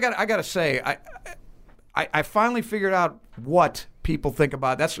 but I got to say, I finally figured out what people think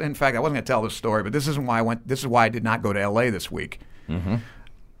about. That's in fact, I wasn't going to tell this story, but this isn't why I went. This is why I did not go to L.A. this week. Mm-hmm.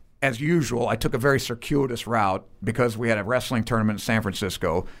 As usual, I took a very circuitous route because we had a wrestling tournament in San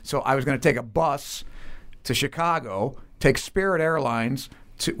Francisco. So I was going to take a bus to Chicago, take Spirit Airlines,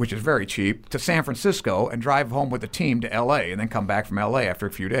 which is very cheap, to San Francisco and drive home with the team to L.A. and then come back from L.A. after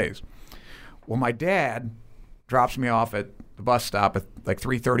a few days. Well, my dad drops me off at the bus stop at like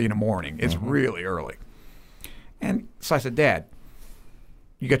 3:30 in the morning. It's really early. And so I said, Dad,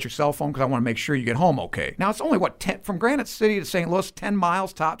 you got your cell phone because I want to make sure you get home okay. Now, it's only, 10 from Granite City to St. Louis, 10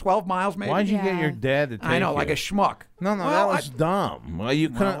 miles, 12 miles maybe? Why'd you get Yeah. your dad to take I know, you? like a schmuck. No, that was dumb. Well, you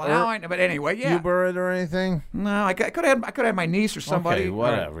couldn't But anyway, yeah. Uber it or anything. No, I could have had my niece or somebody. Okay,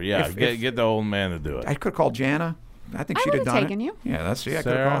 whatever. Yeah, get the old man to do it. I could have called Jana. I think I she'd have would've done taken it. you. Yeah, that's I could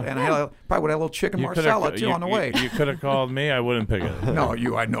Sarah? have called, and I probably would have a little chicken You coulda- Marcella too you- on the you- way. You could have called me. I wouldn't pick it. No,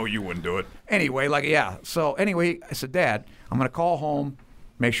 I know you wouldn't do it. Anyway, So anyway, I said, Dad, I'm going to call home,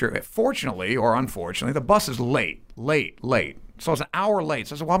 make sure. Fortunately or unfortunately, the bus is late. So it's an hour late.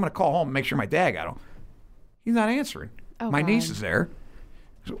 So I said, well, I'm going to call home and make sure my dad got home. He's not answering. Oh, My God. niece is there.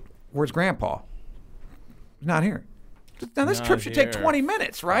 So, where's Grandpa? He's not here. Now this Not trip should take here. 20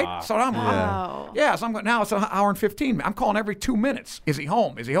 minutes, right? So I'm Wow. so I'm going now. It's an hour and 15. I'm calling every 2 minutes. Is he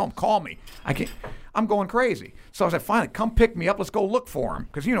home? Is he home? Call me. I can't. I'm going crazy. So I said, fine, come pick me up. Let's go look for him.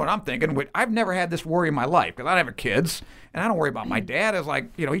 Because you know what I'm thinking. I've never had this worry in my life because I don't have kids and I don't worry about my dad. Is like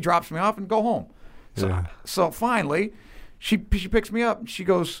he drops me off and go home. So finally, she picks me up. And she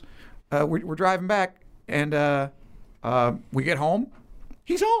goes, we're driving back and we get home.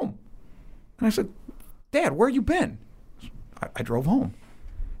 He's home. And I said, Dad, where you been? I drove home.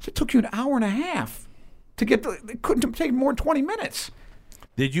 So it took you an hour and a half to get. It couldn't take more than 20 minutes.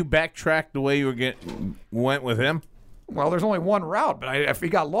 Did you backtrack the way you went with him? Well, there's only one route, but if he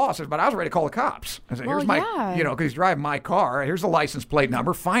got lost, but I was ready to call the cops. I said, Well, here's my, yeah. because he's driving my car. Here's the license plate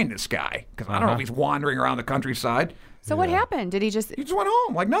number. Find this guy. Because I don't know if he's wandering around the countryside. So what happened? Did he just? He just went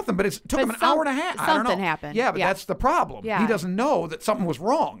home like nothing, but it took But him an hour and a half. I don't know. something happened. Yeah, but Yeah. that's the problem. Yeah. He doesn't know that something was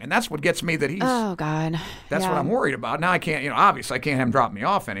wrong, and that's what gets me that he's. Oh God. That's what I'm worried about. Now I can't, obviously I can't have him drop me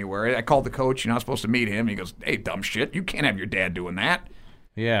off anywhere. I called the coach, I was supposed to meet him. He goes, hey, dumb shit, you can't have your dad doing that.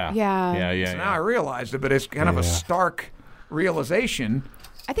 Yeah. Yeah. So now I realized it, but it's kind of a stark realization.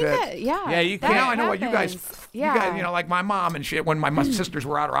 I think that- that. Yeah. Yeah, you that can't- Now I know what you guys, happens. Yeah. like my mom and shit, when my sisters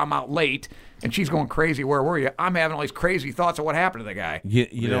were out or I'm out late and she's going crazy, where were you? I'm having all these crazy thoughts of what happened to the guy.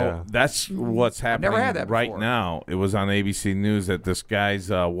 You know, that's what's happening never had that right before. now. It was on ABC News that this guy's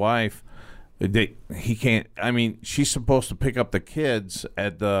wife, he can't, she's supposed to pick up the kids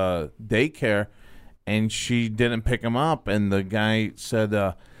at the daycare, and she didn't pick him up, and the guy said,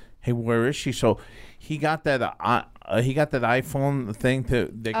 hey, where is she? So he got that iPhone thing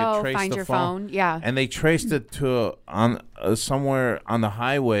they could trace find the your phone. Yeah. and they traced it to somewhere on the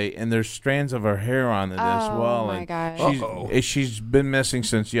highway, and there's strands of her hair on it as Oh, well. my and gosh. she's been missing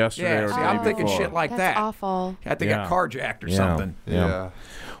since yesterday Yeah, or see, the I'm day thinking before. shit like That's that. awful. I think Yeah. got carjacked or Yeah. something. Yeah.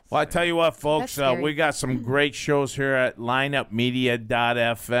 Well, I tell you what, folks, That's scary. we got some great shows here at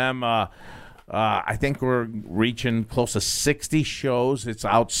lineupmedia.fm. I think we're reaching close to 60 shows. It's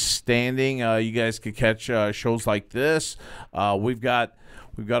outstanding. You guys could catch shows like this. We've got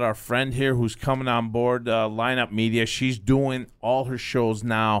our friend here who's coming on board, Lineup Media. She's doing all her shows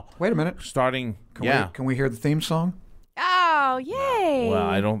now. Wait a minute. Starting, Can we hear the theme song? Oh, yay! Well,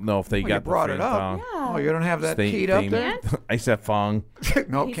 I don't know if they Well, got you brought the it theme up. song. Oh, you don't have that keyed up Theme. there? I said fong.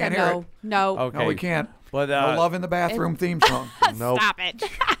 No, He can't said hear no. it. No. Okay. No, we can't. But No Love in the Bathroom theme song. nope. Stop it.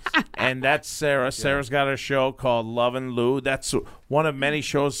 And that's Sarah. Sarah's got a show called Love and Lou. That's one of many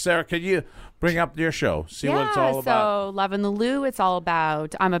shows. Sarah, could you bring up your show? See what it's all about. So Love and the Lou, it's all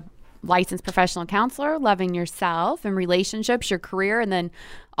about, I'm a licensed professional counselor, loving yourself and relationships, your career, and then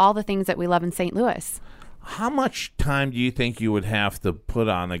all the things that we love in St. Louis. How much time do you think you would have to put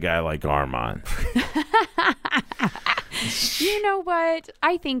on a guy like Armand? You know what?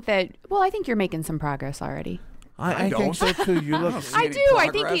 I think you're making some progress already. I think don't. so too. You look. see I any do.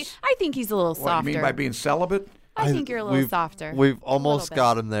 progress. I think he's a little What, softer. you mean by being celibate? I think you're a little we've- softer. We've almost bit.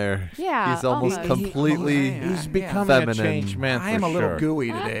 got him there. Yeah, He's almost almost. completely. He's becoming feminine. a changed man. I am for a little sure.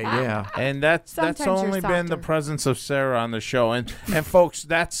 gooey today. Yeah. And that's Sometimes you're only been the softer. presence of Sarah on the show. And folks,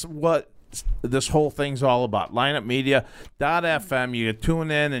 that's what this whole thing's all about. Lineupmedia.fm. You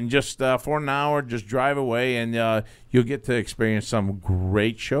tune in and just for an hour, just drive away, and you'll get to experience some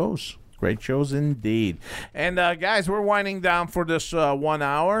great shows. Great shows indeed. And guys, we're winding down for this 1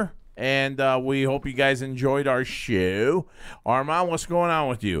 hour. And we hope you guys enjoyed our show. Armand, what's going on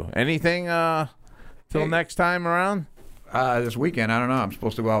with you? Anything till next time around? This weekend, I don't know. I'm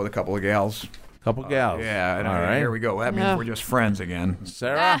supposed to go out with a couple of gals. Couple gals. Yeah. And All right. Here we go. That means Yeah. we're just friends again.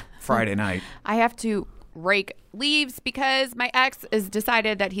 Sarah? Friday night. I have to rake leaves because my ex has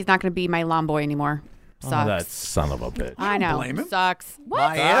decided that he's not going to be my lawn boy anymore. Sucks. Oh, that son of a bitch. I know. blame him. Sucks.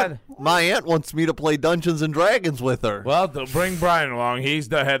 What? My aunt wants me to play Dungeons and Dragons with her. Well, bring Brian along. He's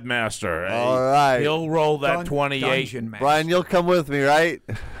the headmaster. All right. He'll roll that 28. Dungeon Master. Brian, you'll come with me, right?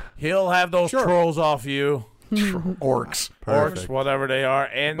 He'll have those trolls off you. Orcs. Orcs, whatever they are.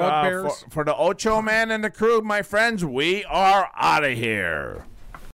 And Bugbears. for the Ocho Man and the crew, my friends, we are out of here.